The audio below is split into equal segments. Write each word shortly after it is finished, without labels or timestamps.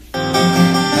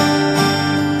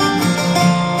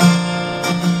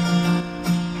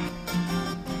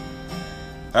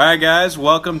right, guys.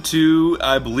 Welcome to,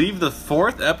 I believe, the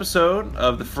 4th episode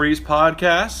of the Freeze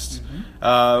podcast.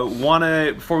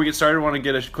 Before we get started, want to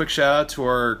get a quick shout out to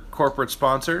our corporate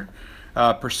sponsor,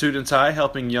 Pursuit and Tie,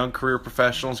 helping young career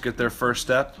professionals get their first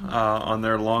step on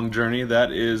their long journey.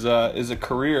 That is a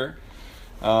career.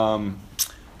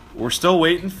 We're still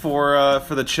waiting for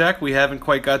the check. We haven't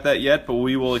quite got that yet, but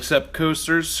we will accept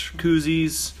coasters,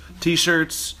 koozies,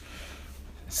 T-shirts.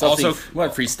 Also,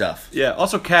 what free stuff? Yeah,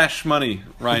 also cash money,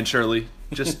 Ryan Shirley.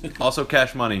 Just also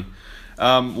cash money.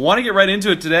 Want to get right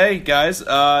into it today, guys.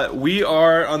 We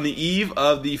are on the eve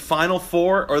of the Final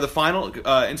Four, or the final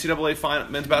NCAA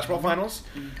men's basketball finals.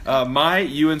 My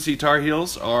UNC Tar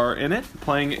Heels are in it,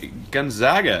 playing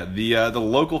Gonzaga, the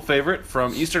local favorite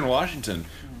from Eastern Washington.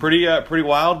 Pretty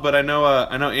wild, but I know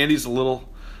Andy's a little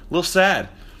sad.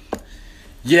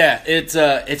 Yeah,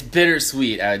 it's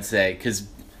bittersweet, I would say, because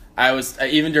I was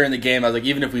even during the game. I was like,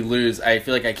 even if we lose, I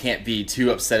feel like I can't be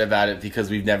too upset about it because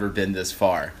we've never been this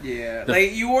far. Yeah,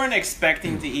 like you weren't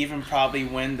expecting to even probably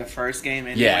win the first game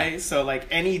anyway. Yeah. So like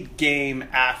any game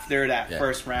after that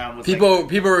first round was people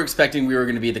were expecting we were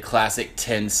going to be the classic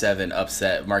 10-7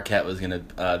 upset. Marquette was going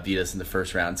to beat us in the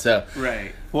first round. So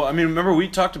right. Well, I mean, remember we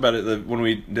talked about it when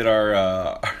we did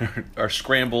our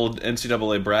scrambled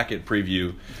NCAA bracket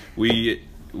preview.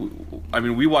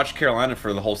 We watched Carolina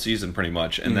for the whole season pretty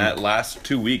much, and that last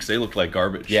 2 weeks they looked like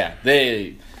garbage. Yeah,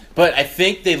 but I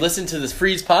think they listened to this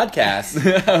Freeze podcast,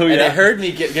 and they heard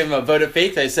me give them a vote of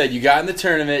faith. I said, you got in the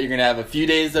tournament, you're going to have a few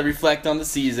days to reflect on the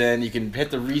season, you can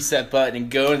hit the reset button and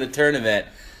go in the tournament.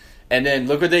 And then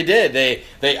look what they did.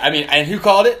 And who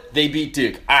called it? They beat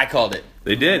Duke. I called it.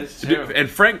 They did. And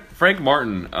Frank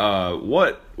Martin,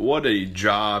 what a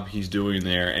job he's doing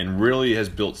there, and really has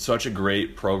built such a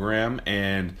great program.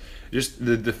 And just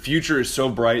the future is so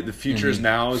bright. The future is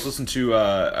now. I was listening to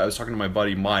I was talking to my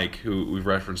buddy Mike, who we've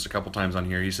referenced a couple times on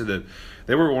here. He said that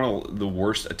they were one of the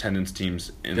worst attendance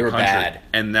teams in the country. Bad.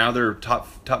 And now they're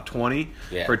top 20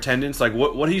 for attendance. Like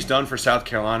what he's done for South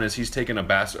Carolina is he's taken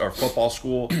a football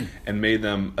school and made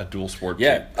them a dual sport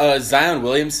team. Zion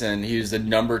Williamson, he was the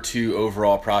number 2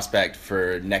 overall prospect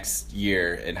for next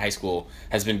year in high school,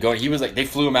 has been going. He was like, they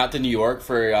flew him out to New York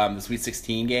for the Sweet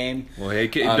 16 game. Well, hey,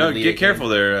 get careful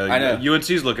there. I know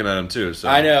UNC's looking at him too. So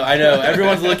I know.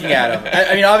 Everyone's looking at him.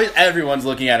 I mean, obviously everyone's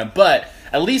looking at him, but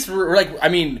at least we're like,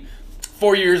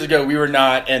 4 years ago, we were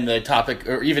not in the topic,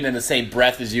 or even in the same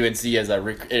breath as UNC as a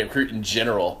recruit in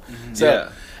general. So,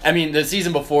 the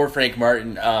season before Frank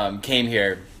Martin came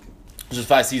here, which was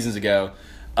 5 seasons ago,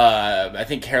 I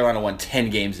think Carolina won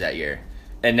 10 games that year.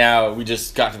 And now we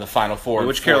just got to the Final Four.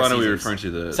 Which Carolina are we referring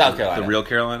to? South Carolina. The real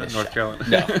Carolina? North Carolina?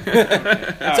 No.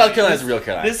 South Carolina is the real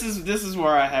Carolina. This is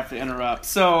where I have to interrupt.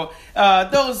 So,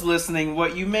 those listening,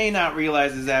 what you may not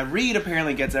realize is that Reed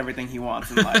apparently gets everything he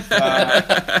wants in life.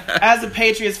 As a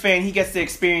Patriots fan, he gets to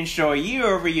experience joy year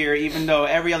over year, even though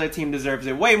every other team deserves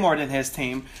it way more than his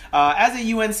team. As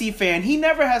a UNC fan, he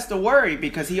never has to worry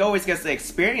because he always gets to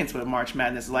experience what March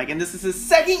Madness is like. And this is his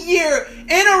 2nd year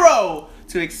in a row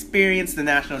to experience the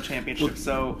national championship.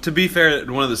 So, to be fair,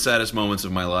 one of the saddest moments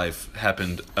of my life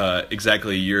happened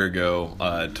exactly a year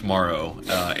ago tomorrow.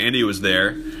 Andy was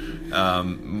there.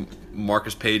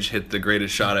 Marcus Page hit the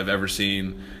greatest shot I've ever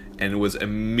seen, and was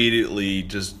immediately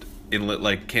just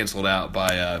canceled out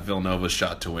by Villanova's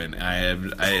shot to win. I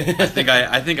think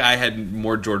I had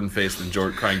more Jordan face than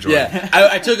crying Jordan. Yeah,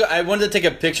 I wanted to take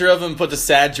a picture of him, put the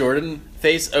sad Jordan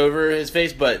face over his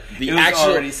face, but it was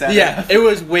already sad. Yeah, it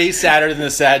was way sadder than the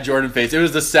sad Jordan face. It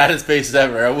was the saddest face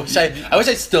ever. I wish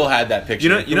I still had that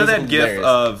picture. You know that hilarious gif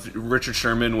of Richard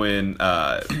Sherman when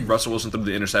Russell Wilson threw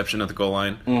the interception at the goal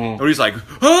line, and he's like,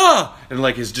 ah, and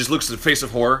just looks at the face of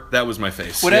horror. That was my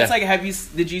face. Well, that's like,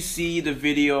 did you see the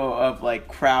video of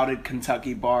crowded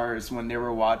Kentucky bars when they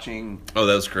were watching? Oh,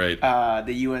 that was great.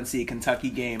 The UNC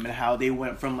Kentucky game, and how they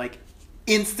went from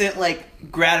instant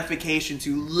gratification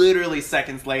to literally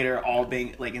seconds later all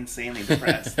being insanely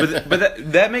depressed.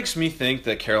 but that makes me think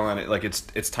that Carolina,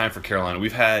 it's time for Carolina.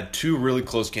 We've had 2 really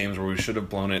close games where we should have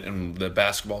blown it, and the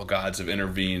basketball gods have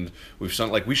intervened. We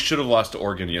should have lost to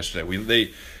Oregon yesterday.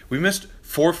 We missed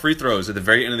 4 free throws at the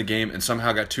very end of the game and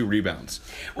somehow got 2 rebounds.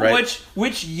 Right?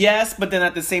 Which yes, but then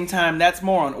at the same time that's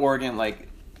more on Oregon.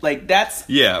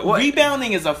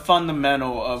 Rebounding is a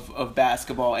fundamental of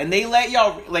basketball, and they let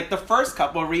y'all the first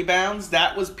couple of rebounds,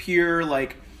 that was pure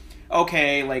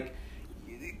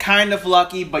kind of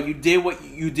lucky, but you did what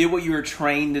you were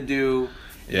trained to do.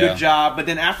 Yeah. Good job. But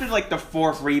then after the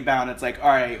 4th rebound, it's all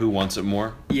right, who wants it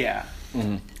more? Yeah.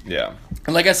 Mm-hmm. Yeah.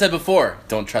 And like I said before,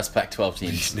 don't trust Pac-12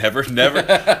 teams. Never.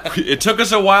 It took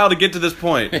us a while to get to this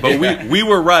point, but we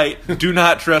were right. Do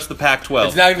not trust the Pac-12.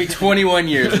 It's not going to be 21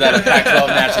 years without a Pac-12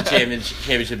 national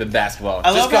championship in basketball. I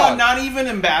love how not even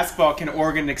in basketball can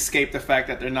Oregon escape the fact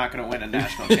that they're not going to win a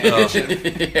national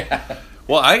championship. Yeah.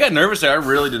 Well, I got nervous there. I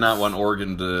really did not want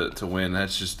Oregon to win.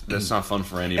 That's not fun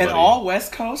for anybody. An all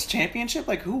West Coast championship?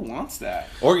 Like, who wants that?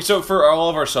 So for all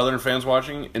of our Southern fans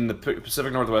watching, in the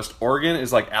Pacific Northwest, Oregon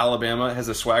is like Alabama, has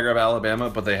the swagger of Alabama,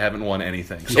 but they haven't won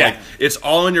anything. So like, it's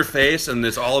all in your face, and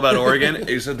it's all about Oregon,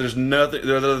 except there's nothing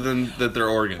other than that they're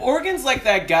Oregon. Oregon's like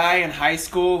that guy in high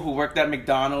school who worked at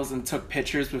McDonald's and took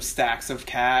pictures with stacks of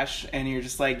cash, and you're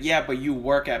just like, yeah, but you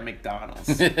work at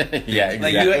McDonald's. Yeah,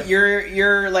 exactly. Like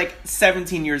you're like 17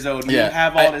 years old and you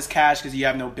have all this cash because you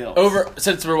have no bills.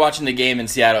 Since we're watching the game in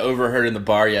Seattle, overheard in the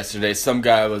bar yesterday, some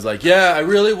guy was like, yeah, I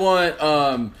really want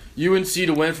UNC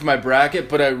to win for my bracket,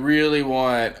 but I really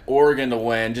want Oregon to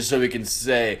win just so we can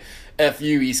say F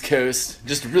you, East Coast.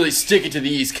 Just really stick it to the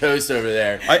East Coast over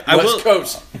there. West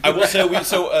Coast. I will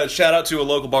say, shout out to a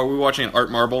local bar. We were watching at Art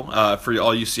Marble. For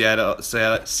all you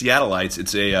Seattleites,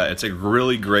 it's a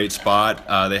really great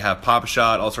spot. They have Pop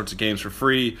Shot, all sorts of games for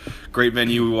free. Great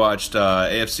venue. We watched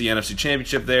AFC, NFC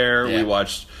Championship there. Yeah. We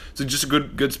watched. It's just a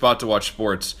good spot to watch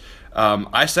sports.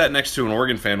 I sat next to an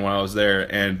Oregon fan when I was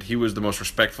there, and he was the most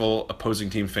respectful opposing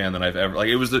team fan that I've ever. Like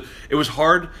it was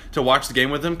hard to watch the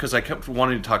game with him because I kept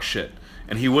wanting to talk shit,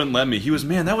 and he wouldn't let me. He was,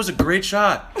 man, that was a great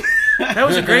shot. That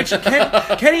was a great shot.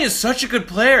 Kenny is such a good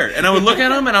player, and I would look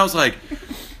at him and I was like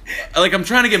I'm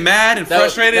trying to get mad and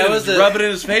frustrated and rub it in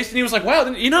his face, and he was like, wow,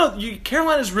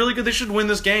 Carolina's really good. They should win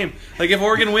this game. Like if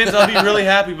Oregon wins, I'll be really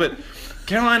happy, but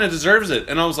Carolina deserves it.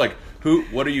 And I was like,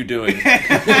 what are you doing? What's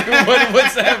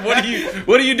that?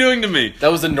 What are you doing to me?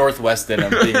 That was the Northwest in him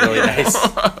being really nice.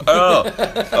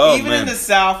 Even in the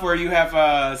South where you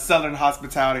have Southern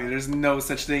hospitality, there's no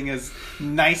such thing as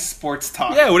nice sports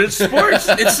talk. Yeah, when it's sports,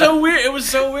 it's so weird. It was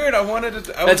so weird. I wanted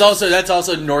to. That's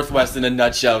also Northwest in a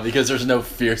nutshell because there's no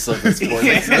fierce like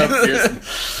sports.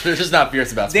 They're just not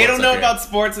fierce about sports. They don't know about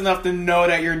sports enough to know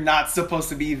that you're not supposed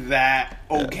to be that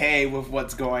okay with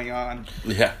what's going on.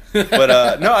 Yeah,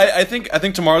 but no, I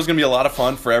think tomorrow's gonna be a lot of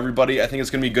fun for everybody. I think it's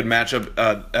gonna be a good matchup.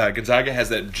 Gonzaga has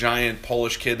that giant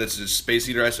Polish kid that's a space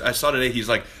eater. I saw today. He's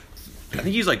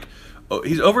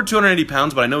over 280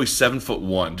 pounds, but I know he's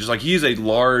 7'1". Just like he's a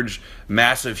large,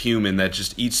 massive human that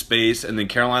just eats space. And then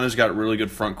Carolina's got a really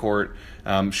good front court.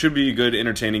 Should be a good,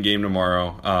 entertaining game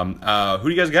tomorrow. Who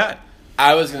do you guys got?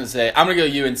 I was going to say, I'm going to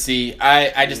go UNC.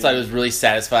 I just thought it was really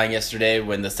satisfying yesterday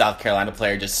when the South Carolina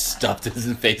player just stuffed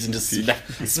his face and just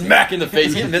smack in the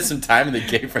face. He missed some time in the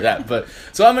game for that.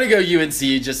 So I'm going to go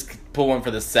UNC, just pull one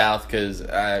for the South because,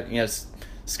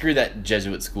 screw that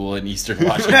Jesuit school in Eastern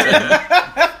Washington.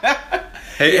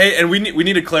 Hey, and we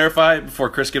need to clarify before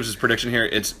Chris gives his prediction here.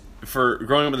 It's for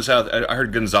growing up in the South, I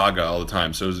heard Gonzaga all the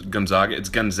time. So it's Gonzaga. It's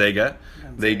Gonzaga.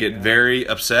 They get very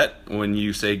upset when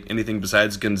you say anything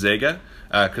besides Gonzaga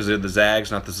because they're the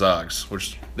Zags, not the Zogs,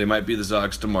 which they might be the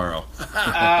Zogs tomorrow.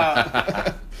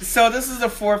 So this is the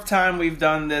fourth time we've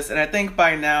done this, and I think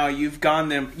by now you've gotten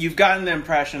the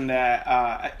impression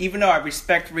that even though I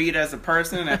respect Reed as a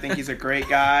person, I think he's a great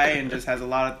guy and just has a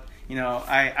lot of,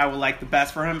 I would like the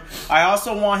best for him. I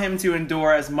also want him to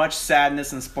endure as much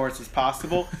sadness in sports as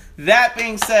possible. That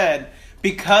being said,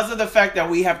 because of the fact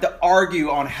that we have to argue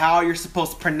on how you're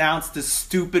supposed to pronounce this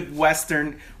stupid West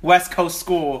Coast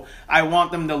school, I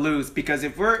want them to lose. Because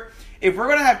if we're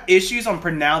gonna have issues on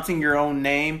pronouncing your own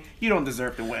name, you don't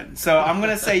deserve to win. So I'm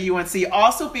gonna say UNC.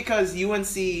 Also because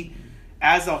UNC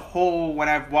as a whole, when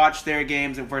I've watched their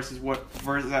games versus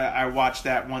I watched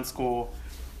that one school,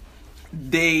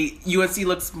 UNC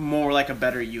looks more like a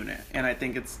better unit, and I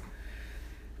think it's.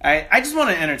 I just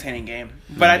want an entertaining game,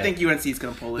 but I think UNC is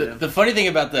going to pull it in. The funny thing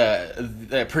about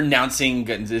the pronouncing,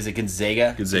 is it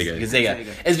Gonzaga? Gonzaga.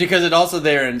 Is because it's also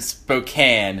there in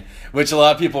Spokane, which a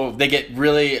lot of people, they get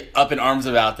really up in arms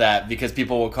about that because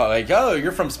people will call like, oh,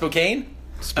 you're from Spokane?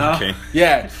 Spokane.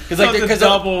 Yeah, it's a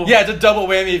double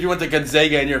whammy if you went to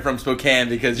Gonzaga and you're from Spokane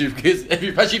because if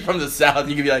you're especially from the South,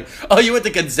 you could be like, oh, you went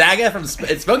to Gonzaga from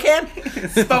Spokane? Spokane.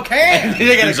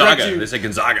 Gonzaga. They say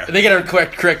Gonzaga. They got to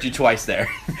correct you twice there,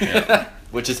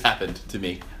 which has happened to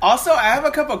me. Also, I have a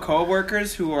couple of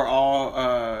coworkers who are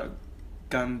all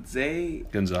Gonzaga.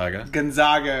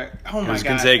 Oh my god.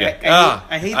 Gonzaga.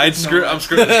 I hate this. I'm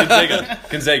screwed. It's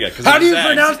Gonzaga. How do you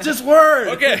pronounce this word?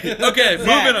 Okay, moving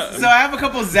on. So I have a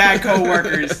couple Zag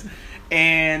co-workers,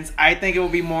 and I think it will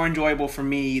be more enjoyable for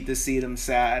me to see them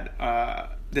sad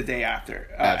the day after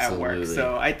at work.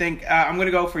 So I think I'm going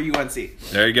to go for UNC.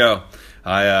 There you go.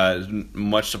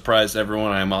 Much surprised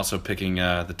everyone, I am also picking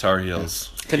the Tar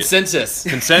Heels. Consensus.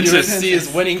 Consensus. USC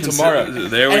is winning tomorrow.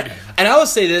 There we go. And I will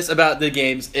say this about the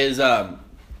games is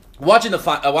watching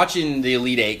the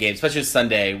Elite Eight games, especially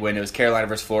Sunday when it was Carolina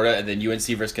versus Florida and then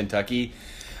UNC versus Kentucky.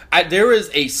 There was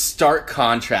a stark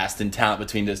contrast in talent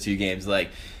between those two games. Like,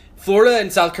 Florida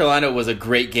and South Carolina was a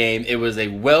great game. It was a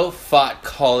well-fought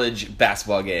college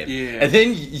basketball game. Yeah. And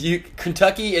then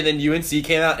Kentucky and then UNC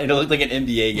came out, and it looked like an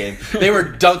NBA game. They were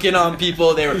dunking on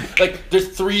people. They were like, the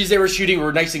threes they were shooting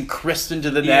were nice and crisp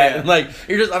into the net. Yeah. And like,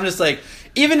 I'm just like,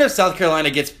 even if South Carolina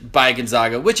gets by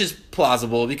Gonzaga, which is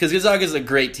plausible because Gonzaga is a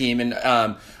great team,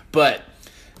 and but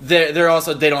they're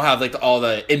also, they don't have like all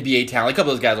the NBA talent. Like, a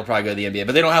couple of those guys will probably go to the NBA,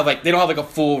 but they don't have like a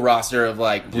full roster of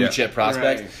like blue chip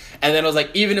prospects. Right. And then I was like,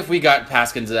 even if we got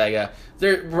past Gonzaga,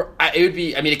 it would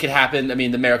be. I mean, it could happen. I mean,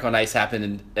 the Miracle on Ice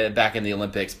happened back in the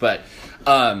Olympics, but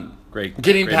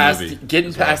getting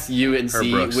past UNC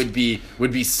would be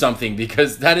something,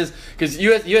 because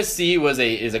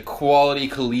USC is a quality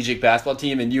collegiate basketball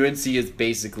team, and UNC is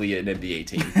basically an NBA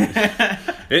team.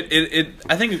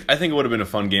 I think it would have been a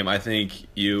fun game. I think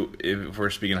if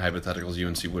we're speaking of hypotheticals,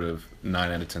 UNC would have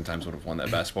 9 out of 10 times would have won that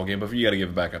basketball game. But you got to give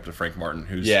it back up to Frank Martin,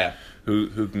 who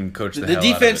can coach the hell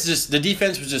defense. out of it. The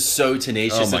defense was just so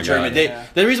tenacious. Oh my God.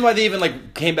 The reason why they even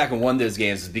like came back and won those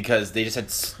games is because they just had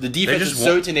the defense was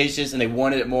so tenacious, and they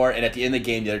wanted it more. And at the end of the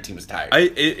game, the other team was tired.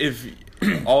 If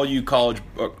all you college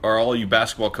or all you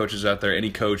basketball coaches out there, any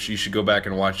coach, you should go back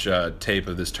and watch tape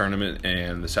of this tournament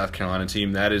and the South Carolina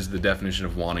team. That is the definition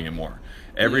of wanting it more.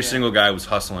 Every single guy was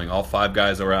hustling. All 5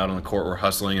 guys that were out on the court were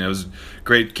hustling, and it was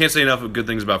great. Can't say enough of good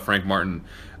things about Frank Martin.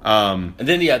 And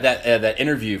then that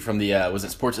interview from the was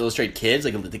it Sports Illustrated Kids,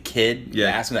 like the kid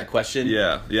asked him that question.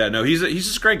 No, he's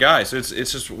just a great guy. So it's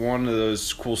just one of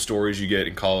those cool stories you get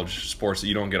in college sports that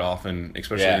you don't get often,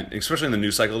 especially in the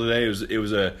news cycle today. It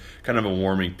was a kind of a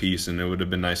warming piece, and it would have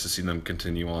been nice to see them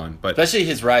continue on. But especially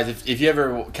his rise. If you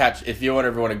ever want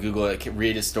to Google it,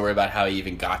 read his story about how he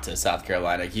even got to South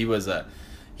Carolina.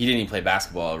 He didn't even play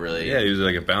basketball, really. Yeah, he was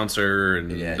like a bouncer,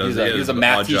 and he was a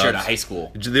math teacher at a high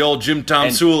school. The old Jim Tom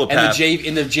Sewell path.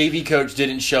 And the JV coach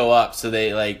didn't show up, so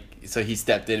he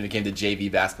stepped in and became the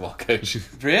JV basketball coach.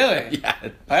 Really? Yeah.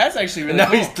 Oh, that's actually really now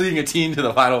cool. he's leading a team to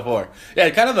the Final Four. Yeah,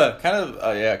 kind of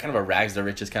a rags to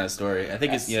riches kind of story. I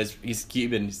think he's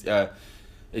Cuban.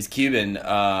 Is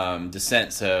Cuban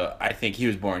descent, so I think he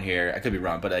was born here. I could be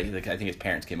wrong, but I think his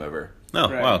parents came over.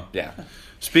 Oh, Right. wow. Yeah.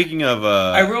 Speaking of,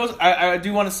 I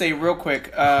do want to say real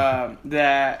quick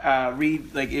that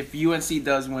Reed, like, if UNC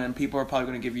does win, people are probably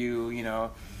going to give you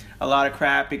a lot of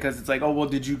crap because it's like, oh well,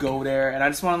 did you go there? And I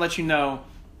just want to let you know,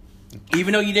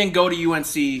 even though you didn't go to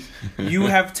UNC, you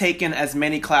have taken as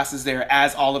many classes there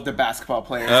as all of the basketball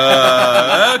players.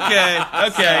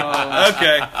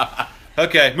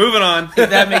 Okay. Moving on. If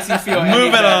that makes you feel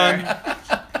any better.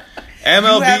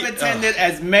 MLB. You have attended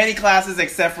as many classes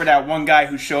except for that one guy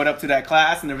who showed up to that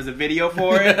class, and there was a video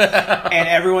for it, and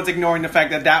everyone's ignoring the fact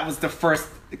that was the first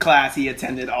class he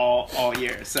attended all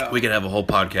year. So we could have a whole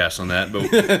podcast on that,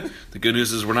 but the good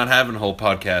news is we're not having a whole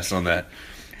podcast on that.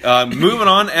 Moving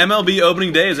on, MLB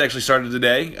opening day has actually started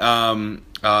today.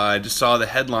 I just saw the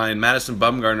headline: Madison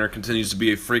Bumgarner continues to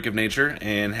be a freak of nature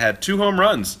and had 2 home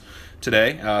runs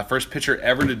today. First pitcher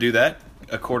ever to do that,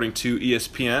 according to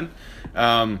ESPN.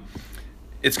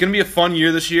 It's going to be a fun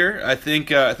year this year. I think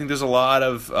there's a lot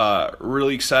of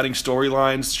really exciting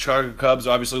storylines. Chicago Cubs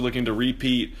obviously looking to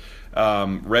repeat.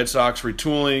 Red Sox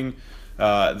retooling.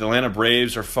 The Atlanta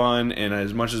Braves are fun, and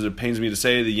as much as it pains me to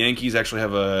say, the Yankees actually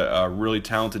have a really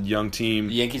talented young team.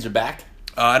 The Yankees are back?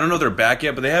 I don't know if they're back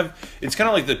yet, but it's kind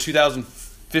of like the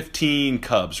 2015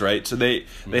 Cubs, right? So they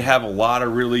have a lot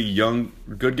of really young,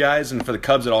 good guys, and for the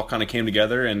Cubs, it all kind of came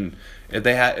together. And if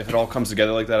it all comes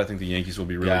together like that, I think the Yankees will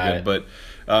be really good. But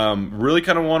really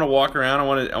kind of want to walk around. I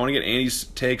want to get Andy's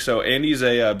take. So Andy's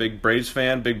a big Braves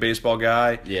fan, big baseball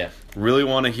guy. Yeah. Really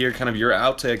want to hear kind of your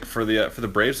outtake for the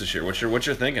Braves this year. What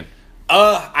you're thinking?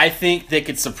 I think they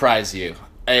could surprise you.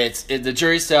 The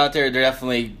jury's still out there. They're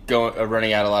definitely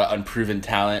running out a lot of unproven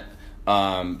talent.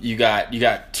 You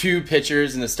got 2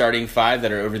 pitchers in the starting 5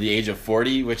 that are over the age of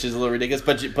 40, which is a little ridiculous.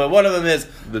 But one of them is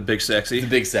the big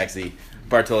sexy.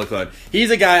 Bartolo Colon. He's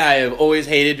a guy I have always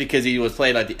hated because he was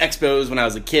played like the Expos when I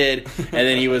was a kid, and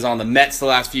then he was on the Mets the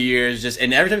last few years.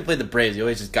 And every time he played the Braves, he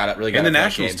always just got up. And the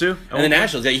Nationals too. And the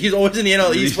Nationals, yeah, he's always in the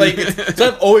NL East playing. So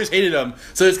I've always hated him.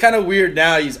 So it's kind of weird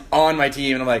now. He's on my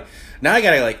team, and I'm like, now I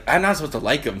gotta I'm not supposed to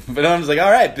like him, but I'm just like,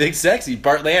 all right, big sexy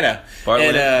Bartlanta.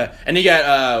 And he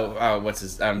got what's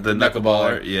his the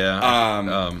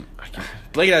knuckleballer,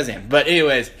 Blake out his name. But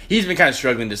anyways, he's been kind of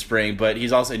struggling this spring, but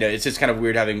he's also it's just kind of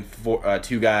weird having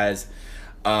two guys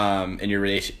in your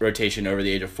rotation over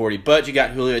the age of 40. But you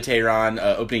got Julio Teheran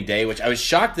opening day, which I was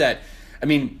shocked that. I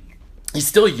mean, he's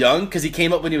still young because he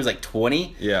came up when he was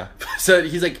 20. Yeah. So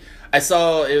he's I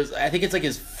think it's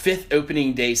his 5th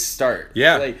opening day start.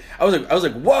 Yeah. I was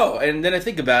like, whoa. And then I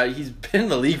think about it, he's been in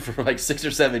the league for 6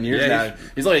 or 7 years now.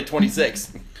 He's only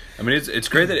 26. I mean, it's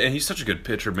great that, and he's such a good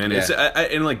pitcher, man. Yeah.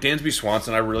 And Dansby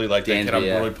Swanson, I really like that kid. I'm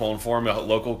really pulling for him. A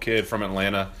local kid from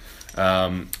Atlanta.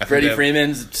 Freddie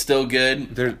Freeman's still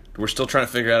good. We're still trying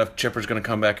to figure out if Chipper's going to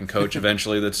come back and coach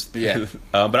eventually.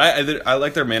 But I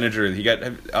like their manager. He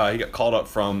got called up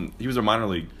from. He was a minor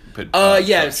league.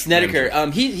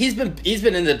 Snedeker. He's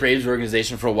been in the Braves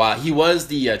organization for a while. He was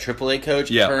the AAA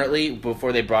coach currently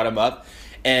before they brought him up.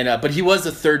 And but he was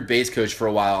the third base coach for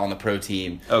a while on the pro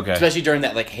team. Okay. Especially during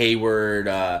that Hayward,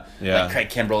 Craig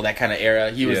Kimbrell, that kind of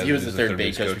era. He was the third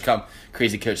base coach. Become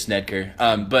crazy coach Snedeker.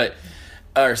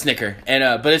 Or Snicker.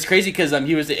 And but it's crazy because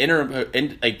he was the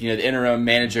interim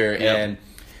manager, and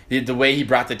the way he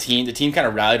brought the team kind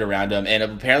of rallied around him, and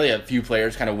apparently a few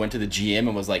players kind of went to the GM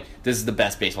and was like, "This is the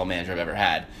best baseball manager I've ever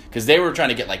had," because they were trying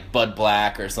to get Bud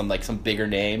Black or some bigger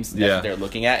names that they're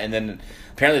looking at, and then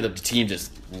apparently the team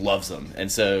just loves him,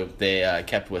 and so they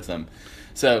kept with him.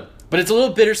 So, but it's a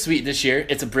little bittersweet this year.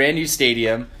 It's a brand new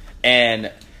stadium,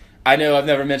 and I know I've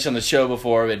never mentioned on the show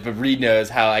before, but Reed knows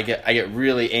how I get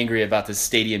really angry about this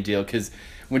stadium deal, because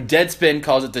when Deadspin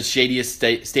calls it the shadiest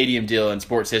stadium deal in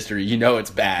sports history, you know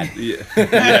it's bad. Yep.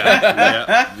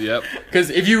 Because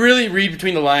if you really read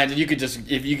between the lines, you could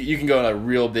you can go in a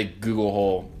real big Google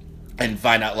hole and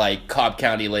find out Cobb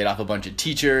County laid off a bunch of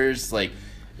teachers,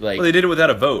 well, they did it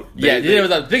without a vote. They did it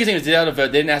without. The biggest thing was they did it without a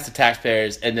vote. They didn't ask the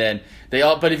taxpayers, and then they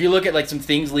all. But if you look at some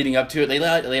things leading up to it, they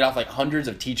laid off hundreds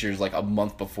of teachers a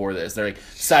month before this. They're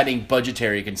citing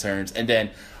budgetary concerns, and then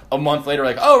a month later,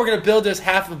 we're going to build this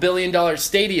 $500 million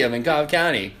stadium in Cobb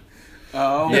County.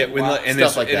 Oh, yeah, wow. and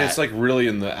it's really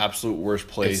in the absolute worst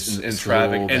place in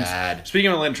traffic. Bad. And speaking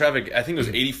of Atlanta traffic, I think it was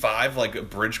 85 a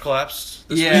bridge collapse.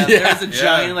 There was a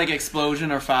giant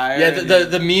explosion or fire. Yeah,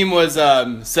 the meme was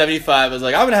 75 was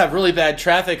I'm gonna have really bad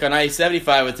traffic on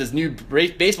I-75 with this new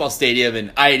baseball stadium,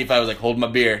 and I-85 was holding my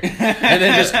beer, and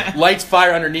then just lights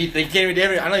fire underneath. They can't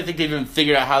even. I don't think they even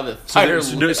figured out how the fire.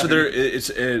 They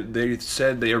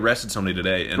said they arrested somebody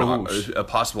today, and a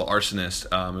possible arsonist.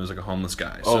 It was a homeless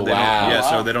guy. So wow.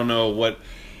 So they don't know what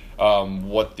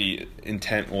the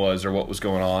intent was or what was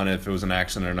going on, if it was an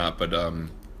accident or not. But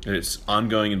it's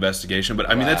ongoing investigation. But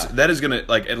I mean, that is gonna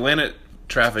Atlanta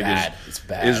traffic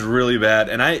is really bad.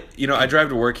 And I drive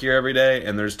to work here every day,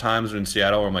 and there's times in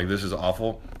Seattle where I'm this is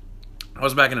awful. I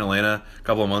was back in Atlanta a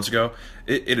couple of months ago.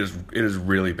 It is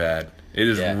really bad. It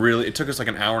is really. It took us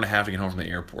an hour and a half to get home from the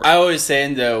airport. I was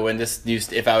saying though,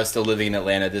 if I was still living in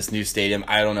Atlanta, this new stadium,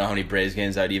 I don't know how many Braves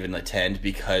games I'd even attend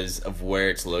because of where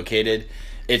it's located.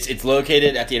 It's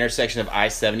located at the intersection of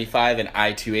I-75 and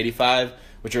I-285,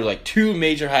 which are two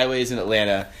major highways in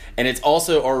Atlanta, and it's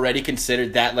also already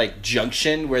considered that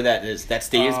junction where that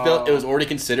stadium's built. It was already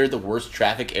considered the worst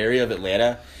traffic area of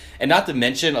Atlanta, and not to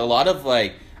mention a lot of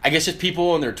I guess just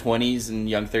people in their 20s and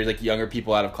young 30s, younger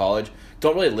people out of college,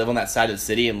 don't really live on that side of the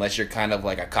city unless you're kind of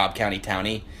a Cobb County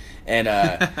townie. And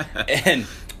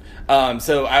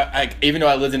so I even though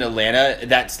I lived in Atlanta,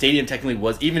 that stadium technically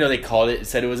was, even though they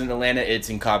said it was in Atlanta,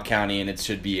 it's in Cobb County, and it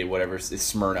should be whatever, it's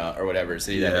Smyrna or whatever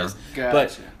city that is.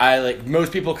 Gotcha. But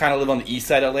most people kind of live on the east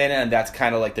side of Atlanta, and that's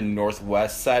kind of the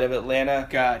northwest side of Atlanta.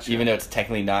 Gotcha. Even though it's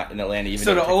technically not in Atlanta.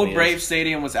 So the old Braves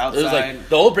Stadium was outside. It was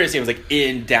the old Braves Stadium was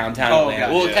in downtown Atlanta.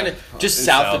 Gotcha. Well, kind of just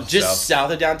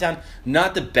south of downtown.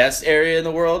 Not the best area in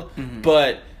the world,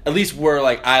 but at least where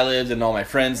I lived and all my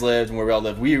friends lived and where we all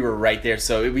lived, we were right there.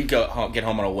 So we get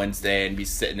home on a Wednesday and be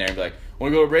sitting there and be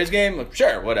want to go to a Braves game?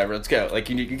 Sure, whatever, let's go.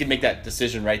 You can make that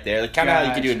decision right there. Kind of how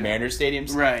you can do in Mariners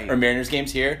stadiums, right? Or Mariners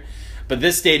games here. But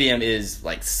this stadium is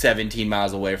 17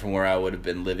 miles away from where I would have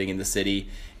been living in the city.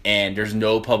 And there's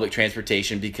no public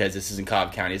transportation because this is in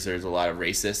Cobb County, so there's a lot of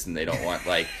racists, and they don't want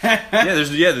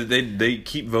they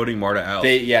keep voting MARTA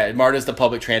out. MARTA's the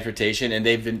public transportation, and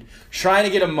they've been trying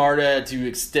to get a MARTA to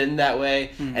extend that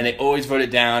way, and they always vote it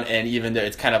down. And even though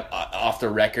it's kind of off the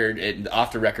record,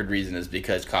 off the record reason is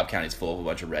because Cobb County's full of a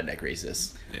bunch of redneck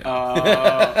racists.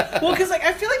 Well, because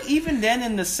I feel even then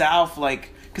in the South,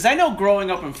 Because I know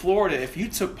growing up in Florida, if you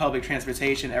took public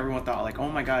transportation, everyone thought like, oh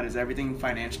my God, is everything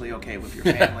financially okay with your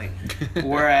family?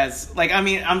 Whereas, like, I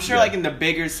mean, I'm sure like in the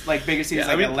bigger cities like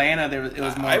Atlanta, it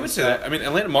was more. I would say that. I mean,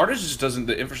 Atlanta, MARTA just doesn't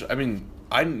the infrastructure. I mean,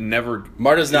 I never.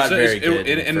 MARTA's not very good.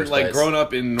 And like growing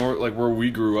up in like where we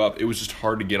grew up, it was just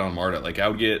hard to get on MARTA. Like I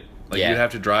would get. Like you'd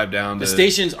have to drive down. The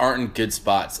stations aren't in good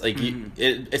spots. Like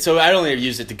so I only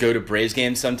used it to go to Braves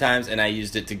games sometimes, and I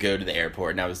used it to go to the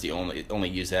airport, and that was the only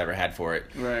use I ever had for it.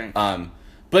 Right.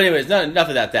 But anyways, enough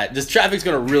about that. This traffic's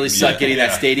going to really suck getting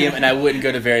that stadium, and I wouldn't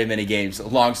go to very many games.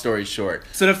 Long story short.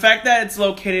 So the fact that it's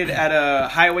located at a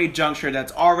highway juncture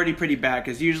that's already pretty bad,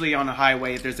 because usually on a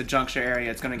highway, if there's a juncture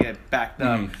area, it's going to get backed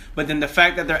up. But then the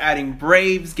fact that they're adding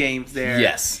Braves games there.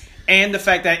 Yes. And the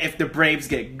fact that if the Braves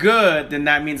get good, then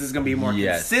that means it's going to be more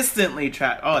consistently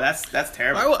trapped. Oh, that's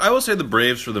terrible. I will say the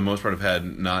Braves, for the most part,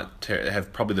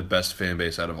 have probably the best fan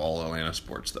base out of all Atlanta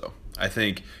sports, though. I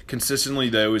think consistently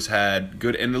they always had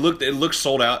good, and it looked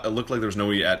sold out. It looked like there was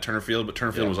nobody at Turner Field, but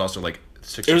Turner Field was also like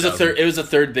 60,000. It was the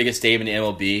third biggest stadium in the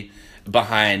MLB.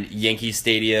 Behind Yankee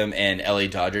Stadium and LA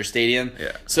Dodger Stadium.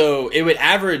 Yeah. So it would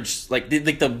average, like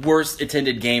the worst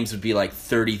attended games would be like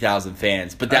 30,000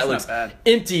 fans. But that looks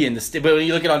empty in the but when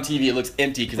you look at it on TV, it looks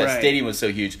empty because that stadium was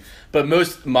so huge. But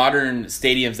most modern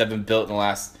stadiums that have been built in the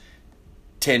last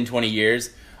 10, 20 years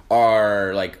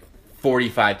are like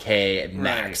 45K at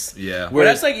max. Right. Yeah.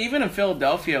 Whereas that's like even in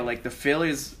Philadelphia, like the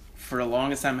Phillies for the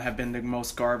longest time have been the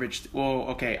most garbage. Well,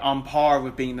 okay, on par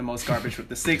with being the most garbage with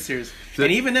the Sixers.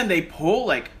 And even then, they pull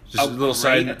like just a little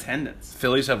great attendance.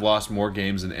 Phillies have lost more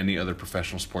games than any other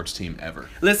professional sports team ever.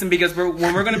 Listen, because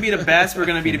when we're going to be the best, we're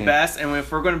going to be the best, and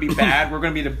if we're going to be bad, we're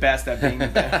going to be the best at being the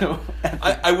best.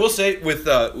 I will say with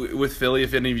Philly,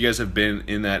 if any of you guys have been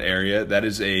in that area, that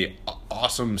is a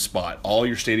awesome spot. All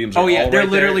your stadiums are they're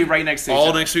literally right next to each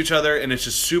other. Next to each other, and it's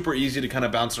just super easy to kind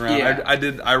of bounce around.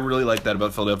 Yeah. I really like that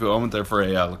about Philadelphia. I went there for a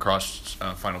lacrosse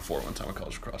Final Four one time, a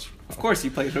college lacrosse. Of course,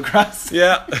 you played lacrosse.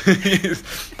 Yeah.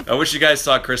 I wish you guys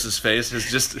saw Chris's face.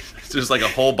 It's just like a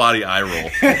whole body eye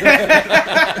roll.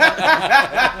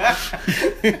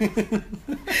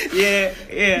 Yeah.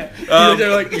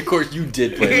 They're like, of course, you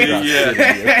did play lacrosse.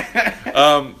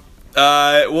 Yeah.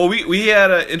 Well, we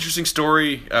had an interesting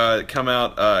story come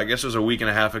out, I guess it was a week and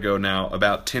a half ago now,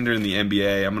 about Tinder in the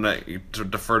NBA. I'm going to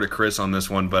defer to Chris on this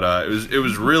one, but it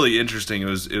was really interesting. It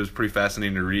was pretty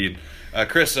fascinating to read.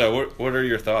 Chris, what are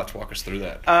your thoughts? Walk us through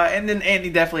that. And then Andy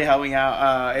definitely helping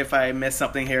out if I missed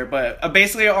something here. But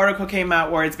basically an article came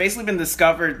out where it's basically been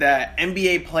discovered that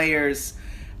NBA players,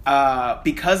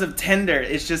 because of Tinder,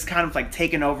 it's just kind of like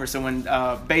taken over. So when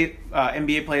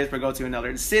NBA players would go to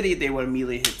another city, they would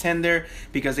immediately hit Tinder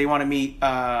because they want to meet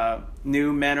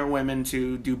new men or women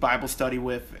to do Bible study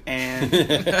with. And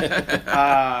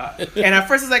at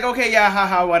first it's like, okay, yeah,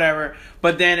 haha, whatever.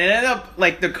 But then it ended up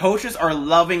like the coaches are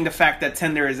loving the fact that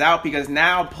Tinder is out because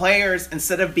now players,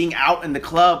 instead of being out in the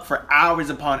club for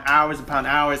hours upon hours upon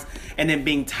hours and then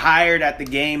being tired at the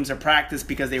games or practice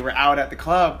because they were out at the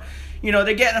club,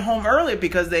 they're getting home early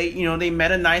because they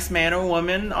met a nice man or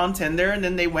woman on Tinder, and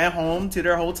then they went home to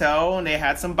their hotel and they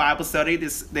had some Bible study.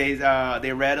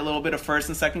 They read a little bit of 1st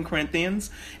and 2nd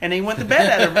Corinthians, and they went to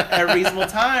bed at a reasonable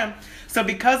time. So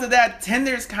because of that,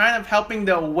 Tinder's kind of helping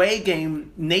the away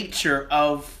game nature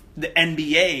of the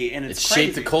NBA, and it's crazy.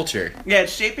 Shaped the culture. Yeah,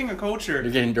 it's shaping a culture.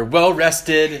 They're well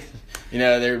rested.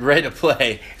 They're ready to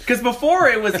play. Because before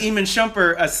it was Eamon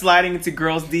Shumpert sliding into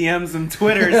girls' DMs on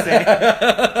Twitter,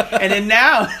 and then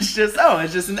now it's just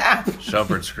an app.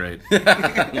 Shumpert's great.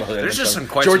 There's just some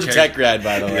quite Georgia Tech grad,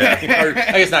 by the way. Or,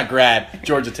 I guess not grad,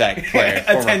 Georgia Tech player,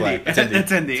 former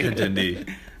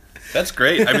attendee. That's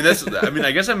great.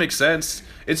 I guess that makes sense.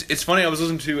 It's funny. I was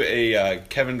listening to a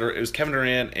Kevin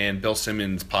Durant and Bill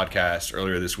Simmons podcast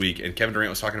earlier this week, and Kevin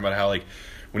Durant was talking about how like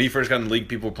when he first got in the league,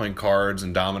 people were playing cards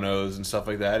and dominoes and stuff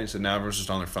like that. He said now everyone's just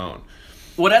on their phone.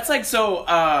 Well, that's like so.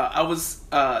 I was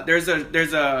there's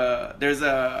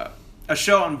a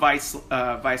show on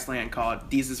Viceland called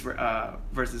Deezus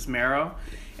versus Mero,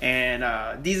 and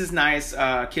Deez is nice,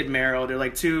 Kid Mero. They're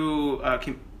like two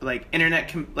like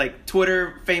internet like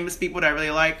Twitter famous people that I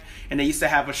really like, and they used to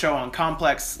have a show on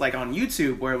Complex like on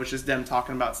YouTube where it was just them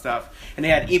talking about stuff, and they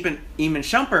had Eamon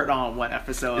Shumpert on one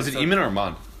episode. Is it Eamon or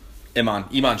Iman? Iman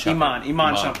Shumpert.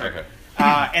 Iman Shumpert. Okay.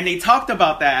 And they talked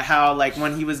about that, how like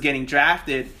when he was getting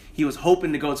drafted, he was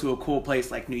hoping to go to a cool place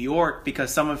like New York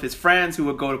because some of his friends who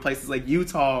would go to places like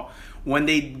Utah, when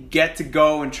they get to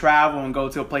go and travel and go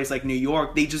to a place like New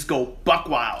York, they just go buck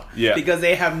wild. Yeah. Because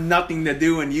they have nothing to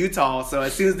do in Utah. So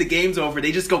as soon as the game's over,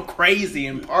 they just go crazy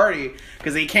and party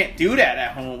because they can't do that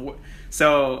at home.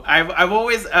 So I've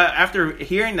always, after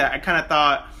hearing that, I kind of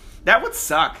thought, That would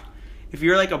suck. If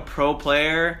you're like a pro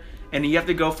player and you have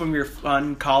to go from your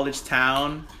fun college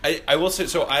town. I will say,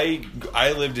 so I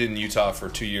lived in Utah for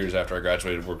 2 years after I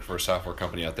graduated, worked for a software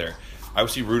company out there. I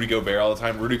would see Rudy Gobert all the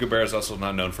time. Rudy Gobert is also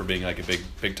not known for being like a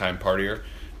big time partier.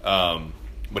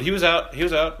 But he was out.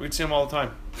 We'd see him all the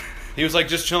time. He was like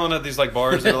just chilling at these like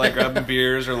bars that are like grabbing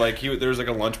beers, or like there was like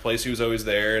a lunch place. He was always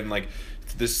there, and like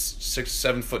this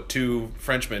 7'2"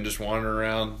 Frenchman just wandering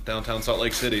around downtown Salt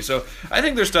Lake City. So I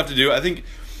think there's stuff to do. I think,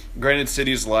 granted,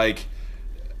 cities like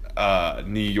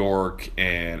New York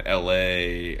and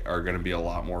LA are going to be a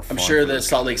lot more fun. I'm sure that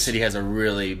Salt Lake City has a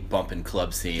really bumping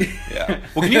club scene. Yeah.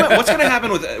 Well, what's going to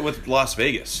happen with Las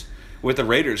Vegas? With the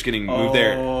Raiders getting moved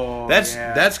there,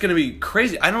 that's going to be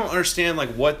crazy. I don't understand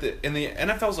like the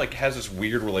NFL's like has this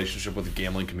weird relationship with the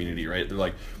gambling community, right? They're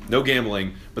like no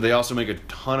gambling, but they also make a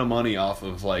ton of money off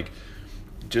of like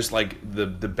just like the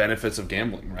benefits of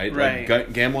gambling, right? Right.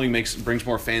 Like, gambling brings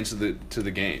more fans to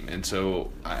the game, and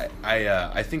so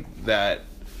I think that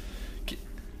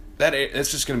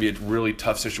it's just going to be a really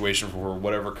tough situation for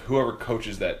whoever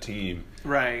coaches that team,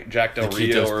 right? Jack Del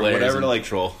Rio or whatever to like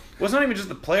control. Well, it's not even just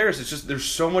the players. It's just there's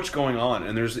so much going on,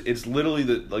 and it's literally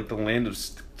the land of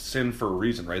sin for a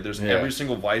reason, right? There's every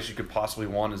single vice you could possibly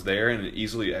want is there and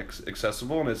easily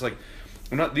accessible, and it's like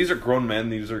these are grown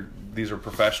men. These are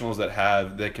professionals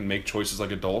that can make choices like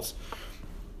adults.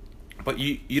 But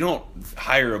you don't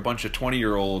hire a bunch of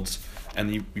 20-year-olds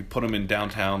and you put them in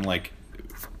downtown like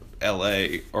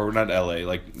L.A. or not L.A.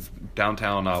 like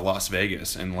downtown Las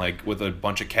Vegas and like with a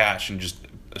bunch of cash and just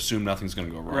assume nothing's going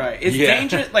to go wrong. Right. It's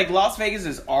dangerous. Like, Las Vegas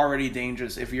is already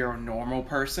dangerous if you're a normal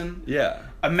person. Yeah.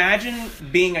 Imagine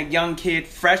being a young kid,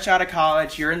 fresh out of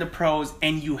college, you're in the pros,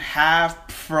 and you have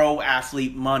pro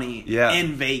athlete money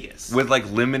in Vegas. With, like,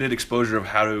 limited exposure of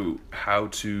how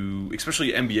to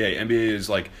especially NBA. NBA is,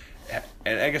 like,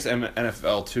 and I guess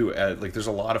NFL, too. Like, there's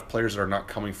a lot of players that are not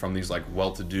coming from these, like,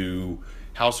 well-to-do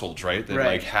households, right? That,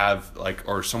 like, have, like,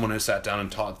 or someone has sat down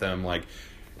and taught them, like,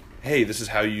 hey, this is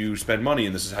how you spend money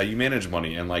and this is how you manage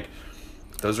money, and like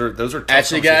those are tough.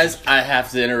 Actually, guys, I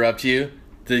have to interrupt you.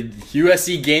 The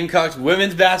USC Gamecocks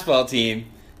women's basketball team,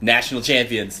 national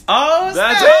champions. Oh,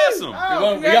 that's awesome!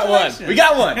 Oh, we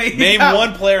got one. Name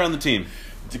one player on the team.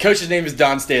 The coach's name is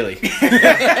Don Staley.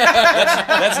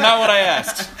 That's not what I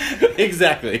asked.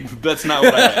 Exactly. That's not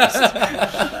what I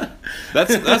asked.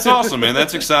 That's awesome, man.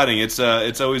 That's exciting. It's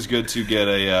always good to get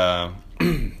a.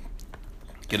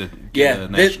 They've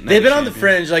been on the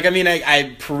fringe. Like, I mean,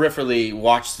 I peripherally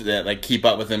watched that, like, keep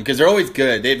up with them because they're always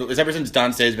good. Ever since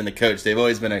Don Staley's been the coach, they've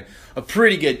always been a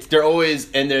pretty good. They're always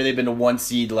in there. They've been a 1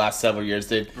 seed the last several years.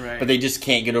 But they just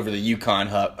can't get over the UConn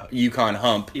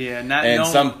hump. Yeah,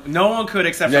 no one could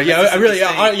except for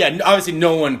obviously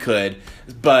no one could.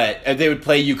 But they would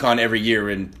play UConn every year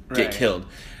and get killed.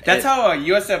 That's how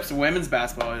USF's women's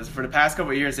basketball is. For the past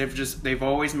couple of years, they've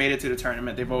always made it to the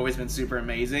tournament. They've always been super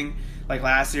amazing. Like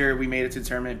last year, we made it to the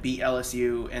tournament, beat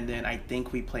LSU, and then I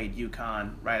think we played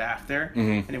UConn right after,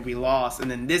 and then we lost. And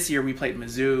then this year we played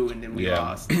Mizzou, and then we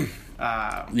lost. So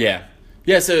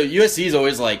USC is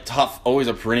always like always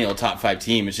a perennial top 5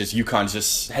 team. It's just UConn's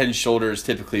just head and shoulders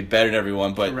typically better than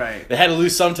everyone, but they had to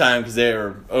lose sometime because they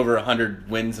were over 100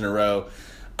 wins in a row.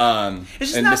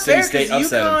 It's just not fair because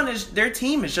UConn their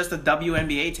team is just a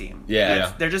WNBA team.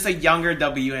 They're just a younger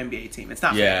WNBA team. It's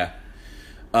not fair.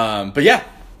 But yeah,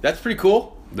 that's pretty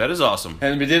cool. That is awesome.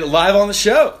 And we did it live on the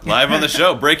show.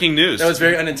 Breaking news. That was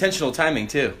very unintentional timing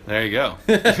too. There you go.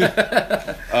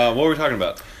 What were we talking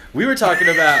about? We were talking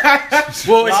about Las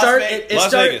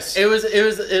Vegas. It was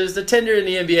the Tinder in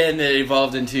the NBA, and then it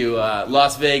evolved into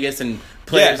Las Vegas and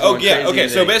players. Okay.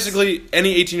 So basically,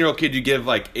 any 18-year-old kid you give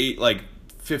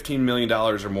 $15 million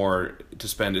or more to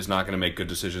spend is not going to make good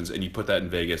decisions, and you put that in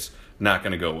Vegas, not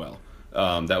going to go well.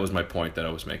 That was my point that I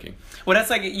was making. Well, that's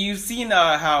like, you've seen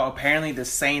how apparently the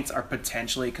Saints are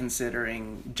potentially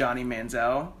considering Johnny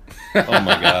Manziel. Oh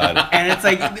my God! And it's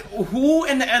like, who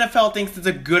in the NFL thinks it's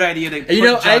a good idea to put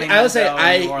Johnny Manziel I would say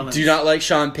in New Orleans? I do not like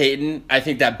Sean Payton. I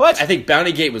think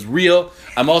Bounty Gate was real.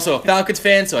 I'm also a Falcons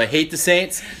fan, so I hate the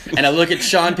Saints. And I look at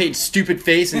Sean Payton's stupid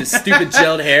face and his stupid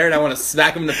gelled hair, and I want to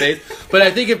smack him in the face. But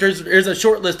I think if there's a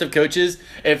short list of coaches,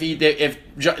 if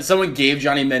someone gave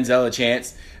Johnny Manziel a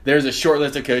chance, there's a short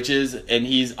list of coaches, and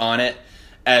he's on it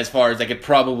as far as I could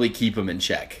probably keep him in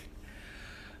check.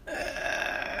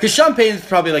 Because Sean Payton's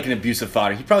probably like an abusive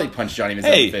father. He'd probably punch Johnny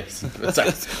Manziel in the face.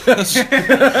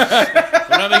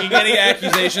 We're not making any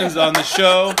accusations on the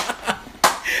show.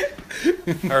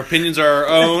 Our opinions are our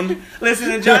own.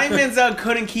 Listen, if Johnny Manziel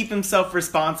couldn't keep himself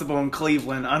responsible in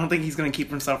Cleveland, I don't think he's going to keep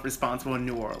himself responsible in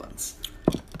New Orleans.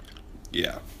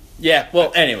 Yeah. Yeah,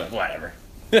 well, anyway, whatever.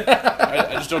 I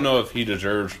just don't know if he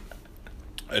deserves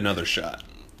another shot.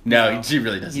 No, he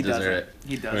really doesn't He deserve doesn't. it.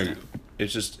 He doesn't.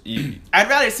 It's just I'd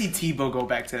rather see Tebow go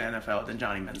back to the NFL than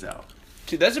Johnny Manziel.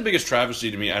 See, that's the biggest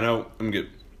travesty to me. I know I'm gonna get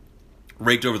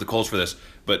raked over the coals for this,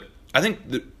 but I think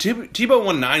Tebow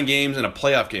won 9 games in a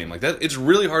playoff game like that. It's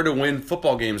really hard to win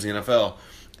football games in the NFL,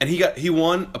 and he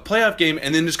won a playoff game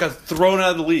and then just got thrown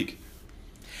out of the league.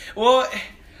 Well,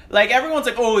 like everyone's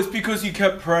like, oh, it's because he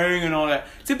kept praying and all that.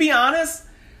 To be honest,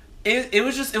 it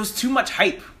was too much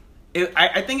hype.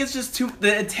 I think it's just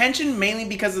the attention, mainly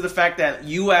because of the fact that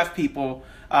you have people,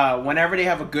 whenever they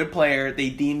have a good player, they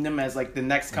deem them as like the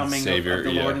next coming of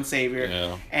the Lord and Savior.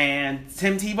 Yeah. And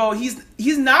Tim Tebow,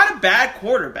 he's not a bad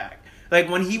quarterback. Like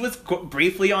when he was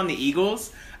briefly on the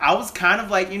Eagles, I was kind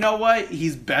of like, you know what?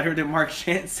 He's better than Mark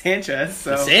Sanchez.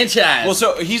 So. Sanchez. Well,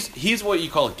 so he's what you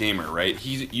call a gamer, right?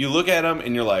 You look at him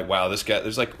and you're like, wow, this guy.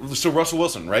 There's like Russell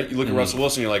Wilson, right? You look at Russell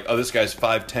Wilson, you're like, oh, this guy's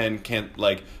 5'10", can't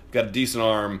got a decent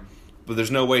arm. But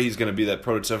there's no way he's going to be that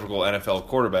prototypical NFL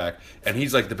quarterback, and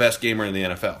he's like the best gamer in the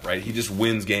NFL, right? He just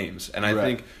wins games, and I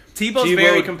think Tebow's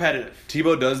very competitive.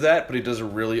 Tebow does that, but he does it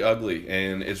really ugly,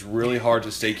 and it's really hard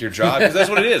to stake your job because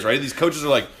that's what it is, right? These coaches are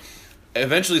like,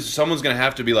 eventually someone's going to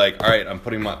have to be like, all right, I'm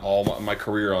putting all my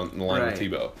career on the line with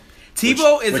Tebow.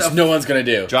 Which no one's going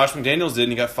to do. Josh McDaniels did,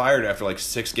 and he got fired after like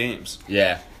 6 games.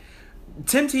 Yeah.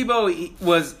 Tim Tebow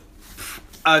was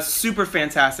a super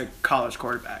fantastic college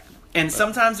quarterback. And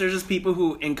sometimes there's just people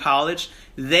who, in college,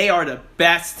 they are the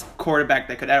best quarterback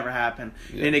that could ever happen.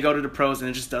 Yeah. And they go to the pros, and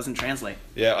it just doesn't translate.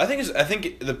 Yeah, I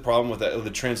think the problem with that, the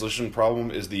translation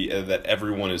problem, is that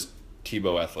everyone is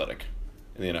Tebow athletic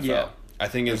in the NFL. Yeah. I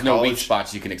think there's in college, no weak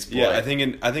spots you can exploit. Yeah, I think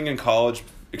in college,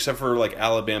 except for like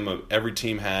Alabama, every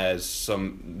team has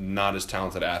some not as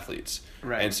talented athletes.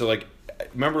 Right. And so like,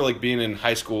 remember like being in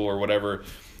high school or whatever,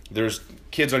 there's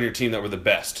kids on your team that were the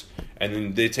best.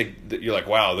 And then you're like,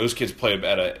 wow, those kids play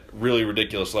at a really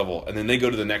ridiculous level. And then they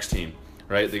go to the next team,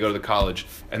 right? They go to the college,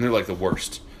 and they're like the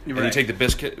worst. Right. And you take the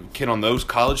best kid on those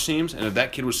college teams, and if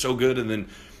that kid was so good, and then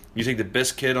you take the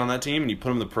best kid on that team, and you put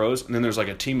him in the pros, and then there's like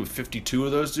a team of 52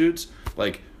 of those dudes,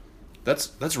 like,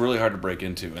 that's really hard to break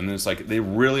into. And then it's like, they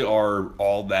really are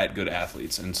all that good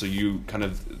athletes. And so you kind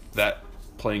of, that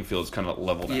playing field is kind of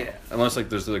leveled out. Yeah. Unless like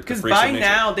there's like because by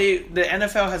now the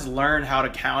NFL has learned how to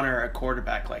counter a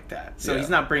quarterback like that, so he's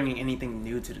not bringing anything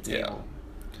new to the table.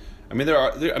 I mean,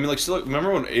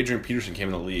 remember when Adrian Peterson came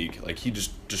in the league? Like he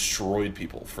just destroyed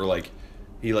people for like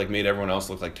he like made everyone else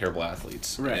look like terrible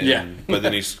athletes. Right. But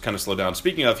then he's kind of slowed down.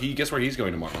 Speaking of, guess where he's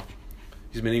going tomorrow?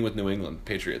 He's meeting with New England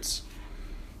Patriots.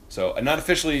 So, not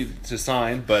officially to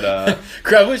sign, but... I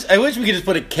wish we could just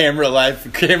put a camera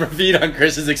feed on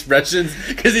Chris's expressions,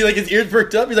 because his ears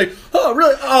perked up. He's like, oh,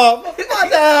 really? Oh,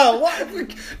 what now? What?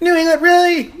 New England,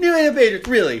 really? New England Patriots,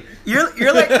 really?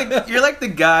 You're like the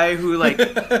guy who,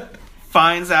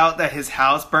 finds out that his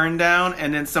house burned down,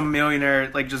 and then some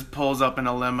millionaire, just pulls up in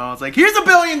a limo. It's like, here's $1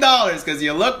 billion, because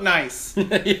you look nice.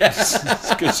 Yeah.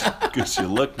 Because you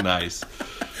look nice.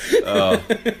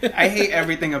 I hate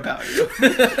everything about you.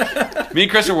 Me and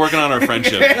Chris are working on our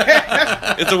friendship.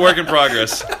 It's a work in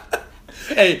progress.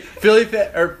 Hey,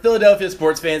 Philadelphia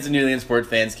sports fans and New England sports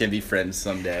fans can be friends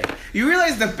someday. You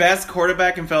realize the best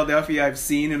quarterback in Philadelphia I've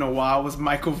seen in a while was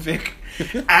Michael Vick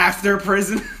after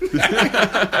prison? Hey,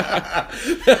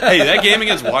 that game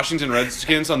against Washington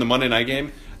Redskins on the Monday night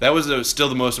game, that was still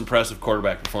the most impressive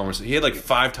quarterback performance. He had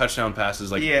 5 touchdown passes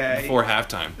before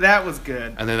halftime. That was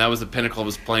good. And then that was the pinnacle of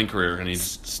his playing career. And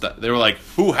they were like,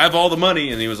 "Who have all the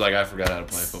money?" And he was like, "I forgot how to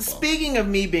play football." Speaking of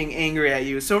me being angry at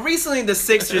you, so recently the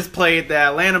Sixers played the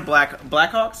Atlanta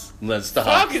Blackhawks. That's the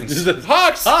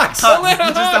Hawks. Hawks. Atlanta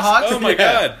Hawks. Just the Hawks. Oh my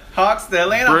God. Hawks. The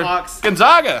Atlanta Hawks.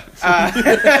 Gonzaga.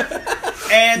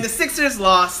 And the Sixers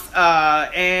lost.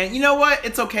 And you know what?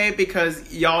 It's okay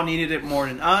because y'all needed it more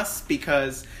than us,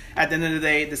 because at the end of the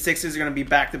day, the Sixers are going to be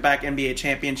back-to-back NBA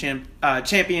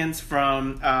champions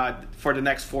for the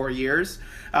next 4 years.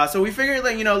 So we figured,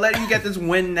 let you get this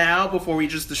win now before we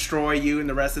just destroy you and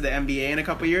the rest of the NBA in a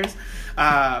couple years.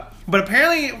 But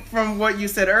apparently, from what you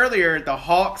said earlier, the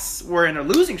Hawks were in a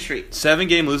losing streak.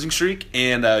 7-game losing streak,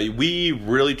 and we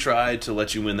really tried to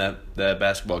let you win that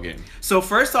basketball game. So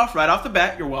first off, right off the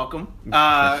bat, you're welcome.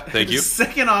 Thank you.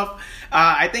 Second off,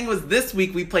 I think it was this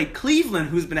week we played Cleveland,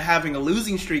 who's been having a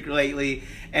losing streak lately,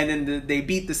 and then they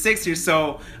beat the Sixers.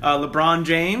 So LeBron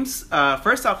James,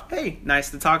 first off, hey, nice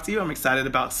to talk to you. I'm excited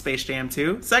about Space Jam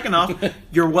 2. Second off,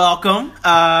 you're welcome.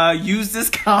 Use this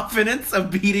confidence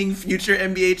of beating future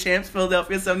NBA champs,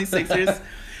 Philadelphia 76ers,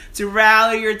 to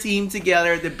rally your team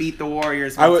together to beat the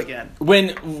Warriors once again.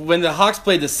 When the Hawks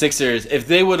played the Sixers, if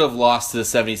they would have lost to the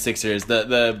 76ers,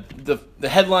 the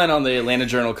headline on the Atlanta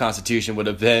Journal-Constitution would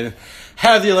have been,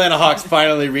 "Have the Atlanta Hawks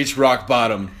finally reached rock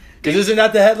bottom?" Because isn't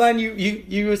that the headline you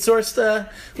sourced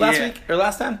last week or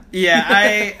last time? Yeah,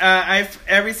 I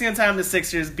every single time the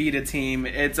Sixers beat a team,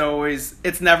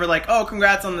 it's never like, oh,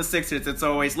 congrats on the Sixers. It's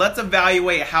always, let's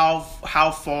evaluate how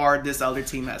far this other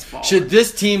team has fallen. Should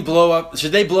this team blow up?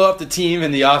 Should they blow up the team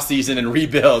in the offseason and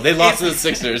rebuild? They lost to the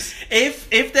Sixers.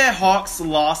 If the Hawks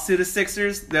lost to the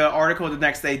Sixers, the article the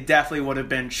next day definitely would have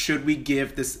been, should we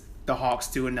give the Hawks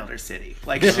to another city?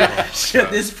 Like, should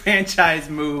this franchise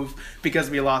move because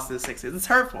we lost to the Sixers? It's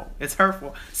hurtful. It's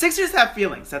hurtful. Sixers have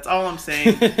feelings. That's all I'm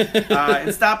saying.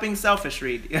 And stop being selfish,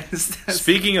 Reed.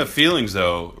 Speaking of feelings,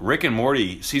 though, Rick and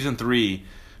Morty season 3,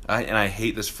 and I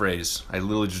hate this phrase. It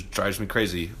literally just drives me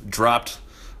crazy. Dropped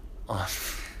on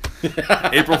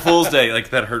April Fool's Day.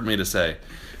 Like, that hurt me to say.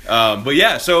 But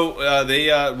yeah, so they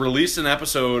released an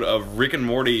episode of Rick and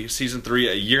Morty season 3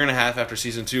 a year and a half after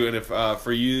season 2, and if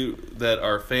for you that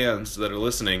are fans that are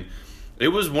listening, it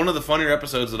was one of the funnier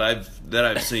episodes that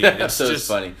I've seen. It's just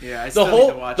funny. Yeah, I still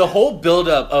need to watch the whole build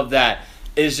up of that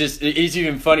is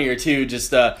even funnier too.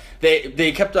 Just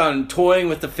they kept on toying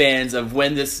with the fans of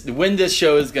when this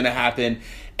show is going to happen.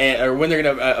 Or when they're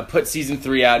going to put season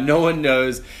 3 out. No one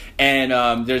knows.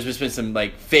 And there's just been some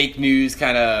like fake news,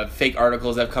 kind of fake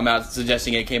articles that have come out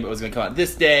suggesting it was going to come out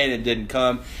this day, and it didn't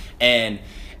come. And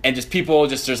just people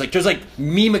there's like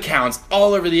meme accounts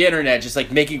all over the internet just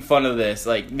like making fun of this,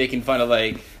 like making fun of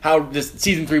like how this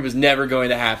season 3 was never going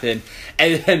to happen.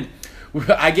 And then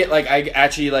I'm just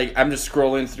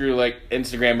scrolling through like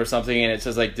Instagram or something, and it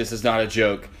says like, "This is not a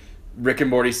joke. Rick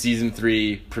and Morty season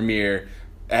 3 premiere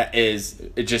is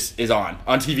on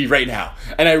TV right now."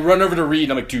 And I run over to Reed,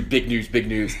 and I'm like, "Dude, big news.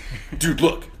 Dude,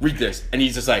 look, read this." And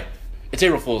he's just like, "It's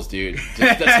April Fool's, dude.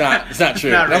 It's not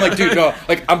true." And I'm like, "Dude, no,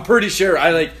 like, I'm pretty sure."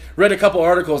 I like read a couple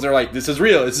articles, they're like, "This is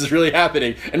real. This is really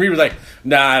happening." And Reed was like,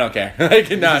 "Nah, I don't care."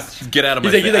 Like, nah. Get out of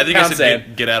my face. I think I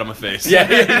said get out of my face. Yeah.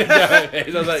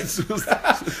 I was like,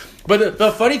 but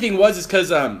the funny thing is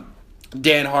because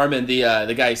Dan Harmon,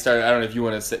 the guy who started, I don't know if you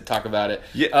want to talk about it.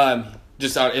 Yeah.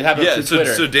 It happened through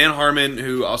Twitter. So Dan Harmon,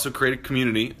 who also created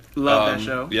Community, love that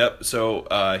show. Yep.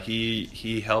 So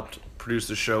he helped produce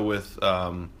the show with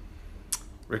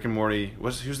Rick and Morty.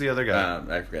 Who's the other guy?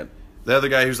 I forget. The other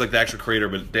guy who's like the actual creator,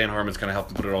 but Dan Harmon's kind of helped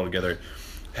him put it all together.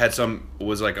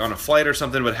 Was like on a flight or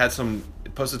something, but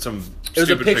posted some. It was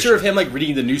a picture of him like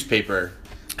reading the newspaper.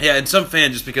 Yeah, and some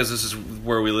fan, just because this is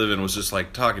where we live in, was just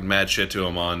like talking mad shit to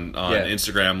him on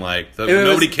Instagram. Like,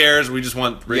 nobody cares. We just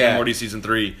want Rick and Morty season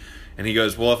 3. And he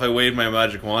goes, "Well, if I waved my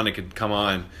magic wand, it could come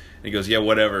on." And he goes, "Yeah,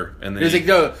 whatever." And then he's like,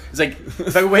 "No, it's like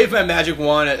if I wave my magic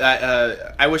wand,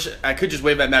 I wish I could just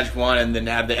wave my magic wand and then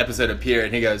have the episode appear."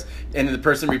 And he goes, and the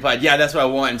person replied, "Yeah, that's what I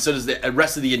want, and so does the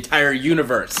rest of the entire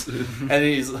universe." And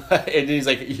he's like,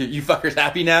 "You fuckers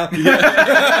happy now?"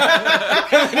 Yeah.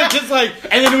 And it's just like,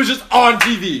 and then it was just on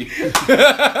TV.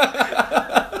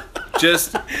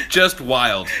 just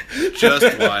wild,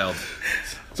 just wild.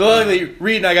 So luckily,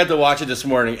 Reed and I got to watch it this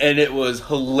morning, and it was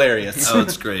hilarious. Oh,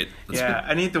 it's great.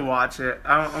 I need to watch it.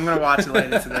 I'm going to watch it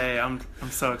later today. I'm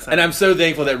so excited. And I'm so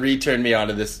thankful that Reed turned me on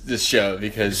to this show,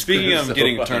 because speaking of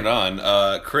getting turned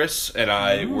on, Chris and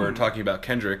I were talking about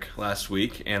Kendrick last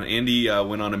week, and Andy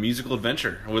went on a musical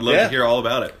adventure. We'd love to hear all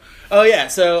about it. Oh yeah,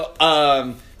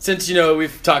 so since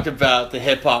we've talked about the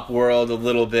hip hop world a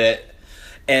little bit,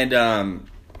 and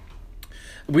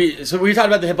we talked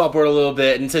about the hip hop world a little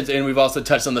bit, and we've also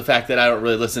touched on the fact that I don't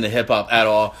really listen to hip hop at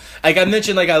all. Like I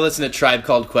mentioned, I listened to Tribe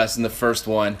Called Quest in the first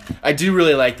one. I do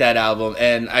really like that album,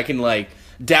 and I can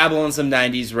dabble in some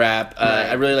 '90s rap. Right.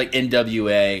 I really like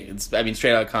NWA.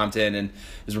 Straight Outta Compton, and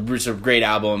it's a great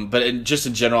album. But just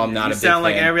in general, I'm not a big fan. You sound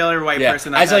like every other white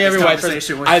person. I sound like every white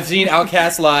person. I've seen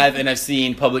Outkast live, and I've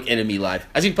seen Public Enemy live.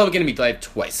 I've seen Public Enemy live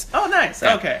twice. Oh, nice.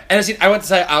 Yeah. Okay. And I went to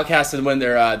see Outkast, and when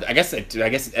they're, I guess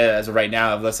as of right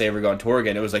now, unless they ever go on tour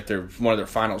again, it was like one of their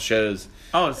final shows.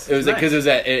 Oh, it was because it was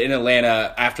in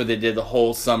Atlanta after they did the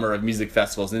whole summer of music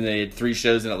festivals, and then they did 3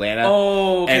 shows in Atlanta.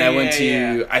 Oh, okay, and I went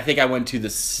to, I think I went to the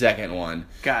second one.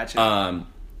 Gotcha.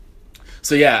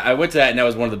 So yeah, I went to that, and that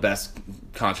was one of the best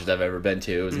concerts I've ever been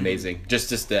to. It was amazing. Just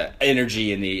the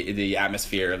energy and the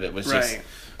atmosphere of it was just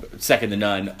second to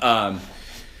none.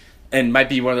 And might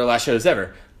be one of their last shows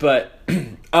ever. But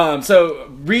so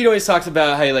Reed always talks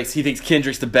about how he thinks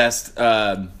Kendrick's the best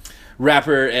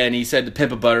rapper, and he said "To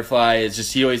Pimp a Butterfly" is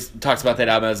just, he always talks about that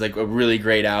album as like a really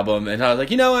great album, and I was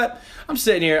like, you know what? I'm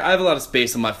sitting here, I have a lot of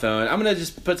space on my phone. I'm gonna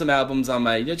just put some albums on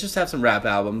my, just have some rap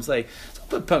albums, like.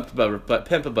 Put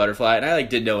Pimp a Butterfly, and I like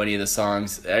didn't know any of the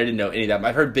songs. I didn't know any of them.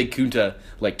 I've heard Big Kunta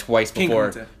like twice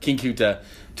before. King Kunta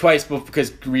twice before,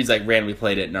 because Reed's like randomly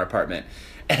played it in our apartment.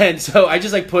 And so I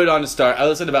just like put it on to start. I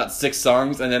listened to about 6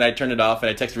 songs, and then I turned it off, and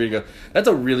I texted Reed and go, "That's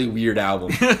a really weird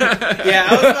album." Yeah,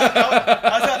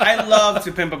 I love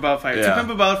To Pimp a Butterfly. Yeah. To Pimp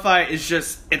a Butterfly is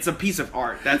just, it's a piece of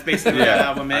art. That's basically what that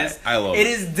album is. I love it. It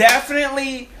is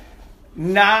definitely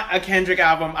not a Kendrick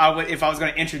album. If I was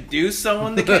going to introduce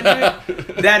someone to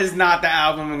Kendrick, that is not the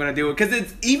album I'm going to do it. Because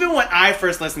it's, even when I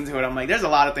first listened to it, I'm like, there's a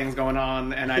lot of things going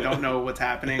on, and I don't know what's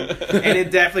happening. And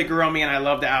it definitely grew on me, and I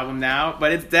love the album now.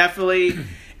 But it's definitely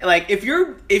like, if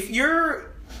you're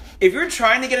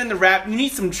trying to get into rap, you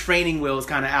need some training wheels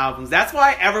kind of albums. That's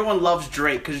why everyone loves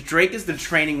Drake, because Drake is the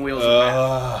training wheels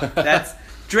of rap.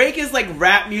 Drake is like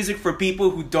rap music for people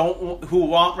who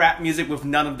want rap music with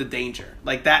none of the danger.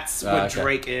 Like, that's what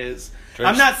Drake is.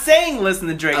 I'm not saying listen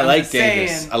to Drake. I like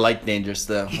Dangerous. I like Dangerous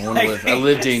though. I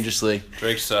live dangerously.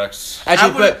 Drake sucks.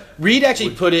 Actually, but Reed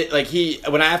actually put it like,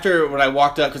 when I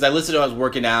walked up, because I listened to it, I was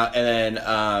working out, and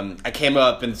then I came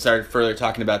up and started further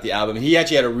talking about the album. He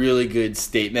actually had a really good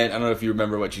statement. I don't know if you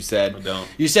remember what you said. I don't.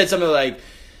 You said something like,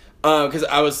 because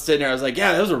I was sitting there, I was like,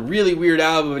 yeah, that was a really weird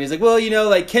album, and he's like, well,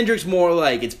 like Kendrick's more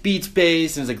like, it's beats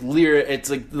based, and it's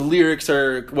like the lyrics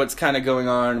are what's kind of going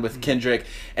on with Kendrick,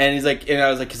 and he's like, and I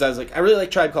was like, I really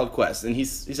like Tribe Called Quest, and he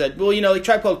said, well, like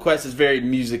Tribe Called Quest is very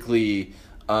musically,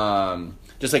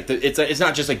 just like it's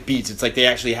not just like beats, it's like they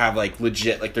actually have like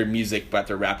legit like their music, but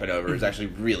they're rapping over. It's actually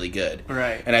really good,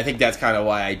 right? And I think that's kind of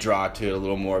why I draw to it a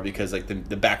little more, because like the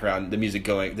background, the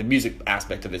music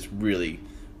aspect of it's really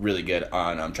good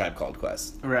on Tribe Called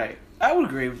Quest. Right. I would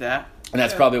agree with that. And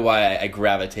that's probably why I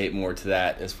gravitate more to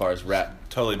that as far as rap.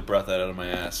 Totally brought that out of my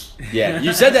ass. Yeah,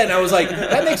 you said that, and I was like,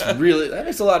 that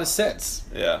makes a lot of sense.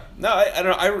 Yeah. No, I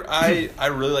don't know. I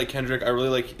really like Kendrick. I really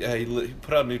like, he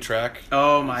put out a new track.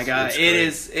 Oh my god, it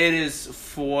is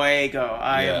fuego.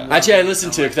 Actually, I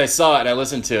listened to it because I saw it. And I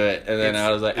listened to it, and then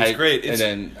I was like, it's great. And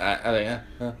then I was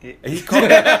like, yeah. He called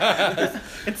it.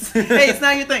 It's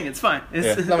not your thing. It's fine.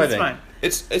 It's not my thing. fine.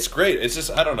 It's great. It's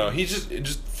just, I don't know. He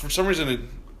just for some reason,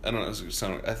 I don't know.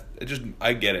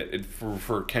 I get it.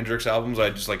 For Kendrick's albums,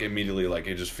 I just like immediately like,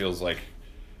 it just feels like,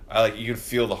 you can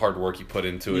feel the hard work he put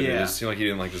into it. Yeah. It just seemed like he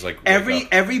didn't like just like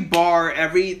every bar,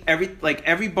 every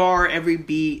bar, every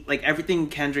beat, like everything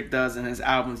Kendrick does in his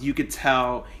albums, you could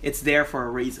tell it's there for a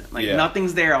reason. Like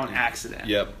nothing's there on accident.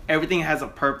 Yep. Everything has a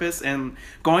purpose. And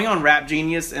going on Rap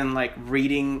Genius and like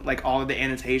reading like all of the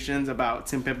annotations about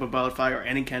To Pimp a Butterfly or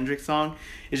any Kendrick song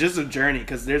is just a journey,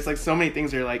 because there's like so many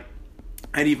things that you're like,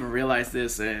 I didn't even realize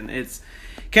this, and it's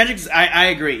Kendrick's. I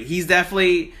agree. He's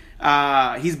definitely.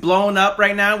 He's blown up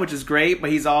right now, which is great, but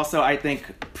he's also, I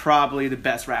think, probably the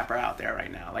best rapper out there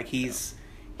right now. Like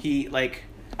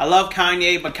I love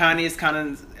Kanye, but Kanye's kind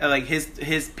of like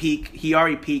his peak. He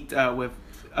already peaked with.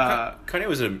 Kanye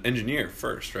was an engineer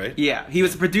first, right? Yeah, he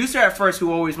was a producer at first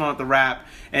who always wanted to rap,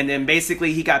 and then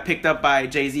basically he got picked up by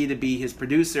Jay-Z to be his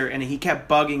producer, and he kept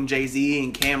bugging Jay-Z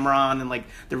and Cameron and like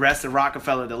the rest of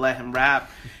Rockefeller to let him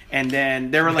rap. And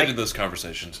then they were like, those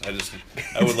conversations.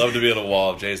 I would love to be at a wall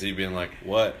of Jay-Z being like,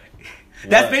 what?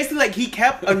 That's basically like, he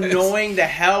kept annoying the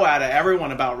hell out of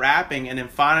everyone about rapping, and then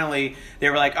finally they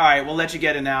were like, all right, we'll let you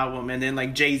get an album. And then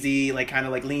like Jay-Z like kind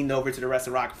of like leaned over to the rest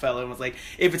of Rockefeller and was like,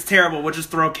 if it's terrible, we'll just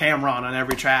throw Cameron on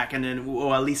every track, and then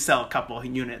we'll at least sell a couple of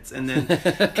units. And then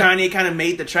Kanye kind of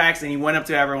made the tracks, and he went up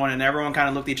to everyone, and everyone kind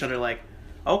of looked at each other like,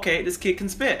 okay, this kid can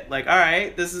spit. Like, all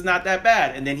right, this is not that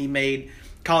bad. And then he made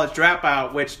College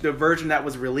Dropout, which the version that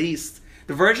was released,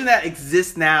 the version that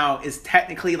exists now is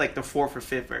technically like the 4th or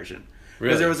 5th version.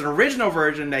 Because there was an original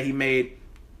version that he made,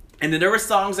 and then there were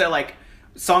songs that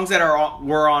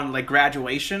were on like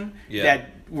Graduation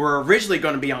that were originally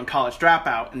going to be on College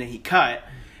Dropout, and then he cut,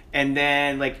 and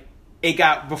then like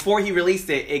before he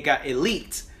released it, it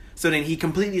leaked. So then he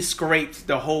completely scraped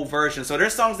the whole version. So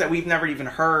there's songs that we've never even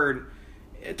heard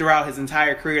throughout his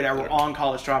entire career that were on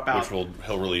College Dropout, which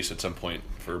he'll release at some point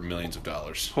for millions of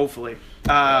dollars, hopefully.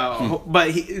 But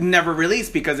he never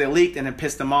released because it leaked and it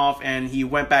pissed him off, and he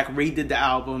went back, redid the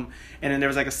album, and then there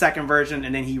was like a second version,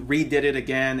 and then he redid it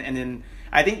again, and then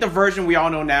I think the version we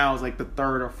all know now is like the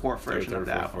 3rd or 4th version of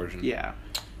that album. Yeah.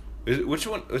 Which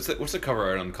one? What's the cover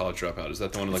art on College Dropout? Is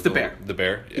that the one like it's the bear? The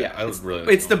bear? Yeah. I really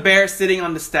like it's the bear sitting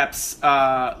on the steps,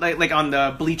 like on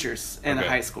the bleachers in the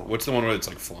high school. What's the one where it's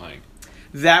like flying?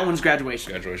 That one's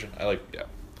Graduation. Graduation. I like, yeah.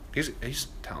 He's a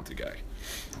talented guy.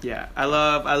 Yeah, I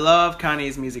love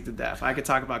Kanye's music to death. I could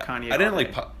talk about Kanye. I didn't all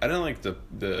day. like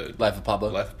the Life of Pablo.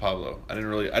 Life of Pablo. I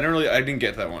didn't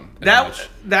get that one.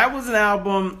 That was an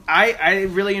album I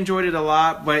really enjoyed it a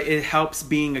lot, but it helps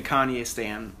being a Kanye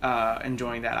stan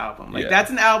enjoying that album. Like that's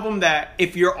an album that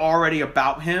if you're already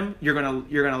about him, you're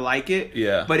gonna like it.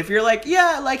 Yeah. But if you're like,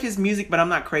 I like his music, but I'm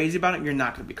not crazy about it, you're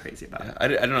not gonna be crazy about it. I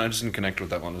don't know. I just didn't connect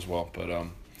with that one as well.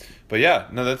 But yeah,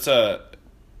 no, that's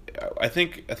I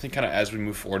think kind of as we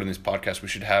move forward in these podcasts, we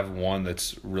should have one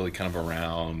that's really kind of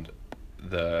around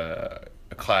a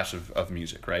clash of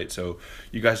music, right? So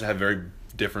you guys have very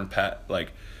different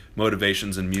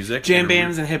motivations in music. Jam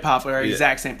bands and hip hop are the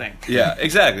exact same thing. Yeah,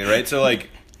 exactly, right? So like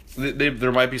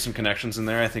there might be some connections in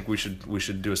there. I think we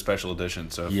should do a special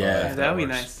edition. So if that would be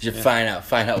nice. You should find out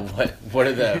what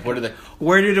are the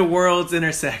where do the worlds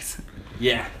intersect?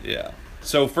 Yeah.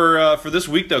 So for this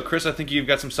week though, Chris, I think you've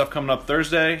got some stuff coming up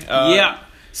Thursday.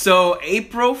 So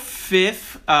April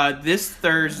 5th,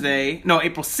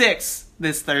 April 6th,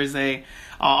 this Thursday,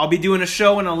 I'll be doing a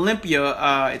show in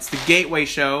Olympia. It's the Gateway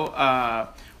Show,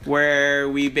 where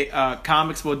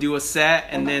comics will do a set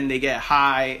and then they get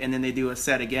high and then they do a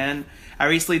set again. I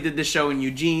recently did this show in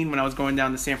Eugene when I was going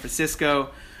down to San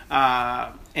Francisco.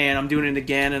 And I'm doing it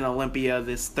again in Olympia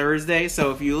this Thursday.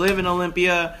 So if you live in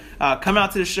Olympia, come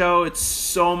out to the show. It's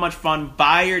so much fun.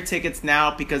 Buy your tickets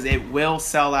now because it will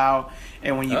sell out.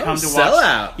 And when you come to sell watch,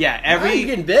 out. Yeah, you're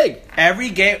getting big. Every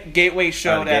Gateway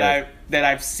show that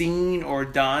I've seen or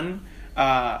done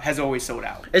has always sold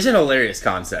out. It's an hilarious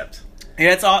concept.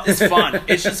 Yeah, it's fun.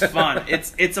 It's just fun.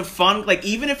 It's a fun, like,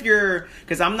 even if you're,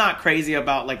 because I'm not crazy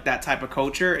about like that type of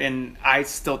culture, and I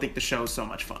still think the show is so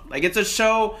much fun. Like, it's a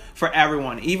show for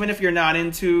everyone, even if you're not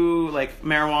into like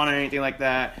marijuana or anything like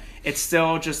that. It's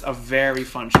still just a very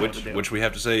fun show to do. Which we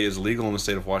have to say is legal in the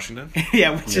state of Washington.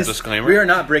 Disclaimer. We are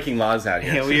not breaking laws out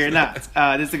here. Yeah, we are not.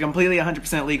 This is a completely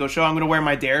 100% legal show. I'm going to wear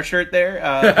my Dare shirt there.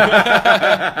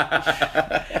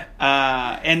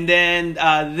 And then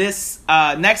this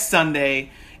next Sunday,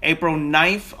 April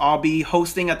 9th, I'll be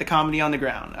hosting at the Comedy on the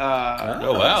Ground.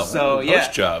 Oh, wow. So,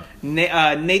 host job.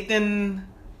 Nathan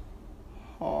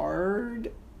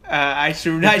Hard. I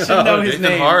should know his Nathan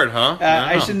name. Hard, huh?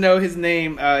 I should know his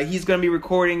name. He's going to be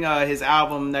recording his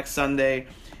album next Sunday,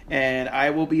 and I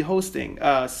will be hosting.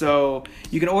 So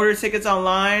you can order tickets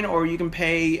online, or you can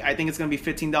pay. I think it's going to be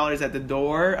 $15 at the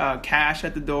door, cash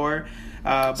at the door.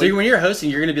 So when you're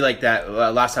hosting, you're going to be like that.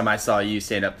 Last time I saw you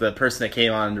stand up, the person that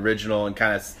came on the original and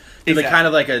kind of did kind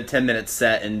of like a 10-minute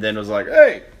set, and then was like,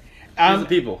 "Hey, here's the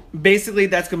people." Basically,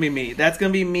 that's going to be me. That's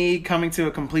going to be me coming to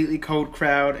a completely cold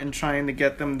crowd and trying to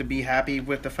get them to be happy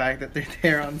with the fact that they're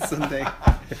there on Sunday.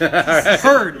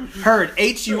 Heard, Hurd.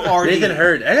 Nathan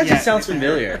Hurd. That actually sounds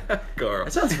familiar. Carl.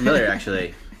 That sounds familiar,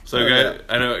 actually. So, guys,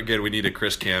 I know, again, we need a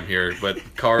Chris cam here, but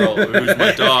Carl, who's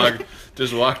my dog,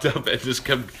 just walked up and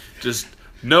just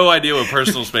no idea what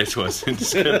personal space was. And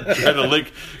just trying to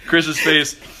lick Chris's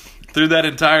face through that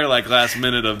entire, last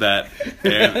minute of that.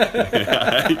 And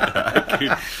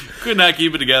I could not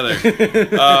keep it together.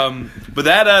 But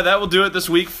that will do it this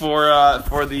week for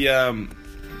the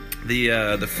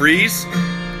freeze.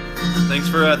 Thanks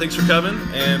for coming,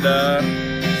 and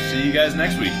see you guys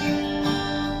next week.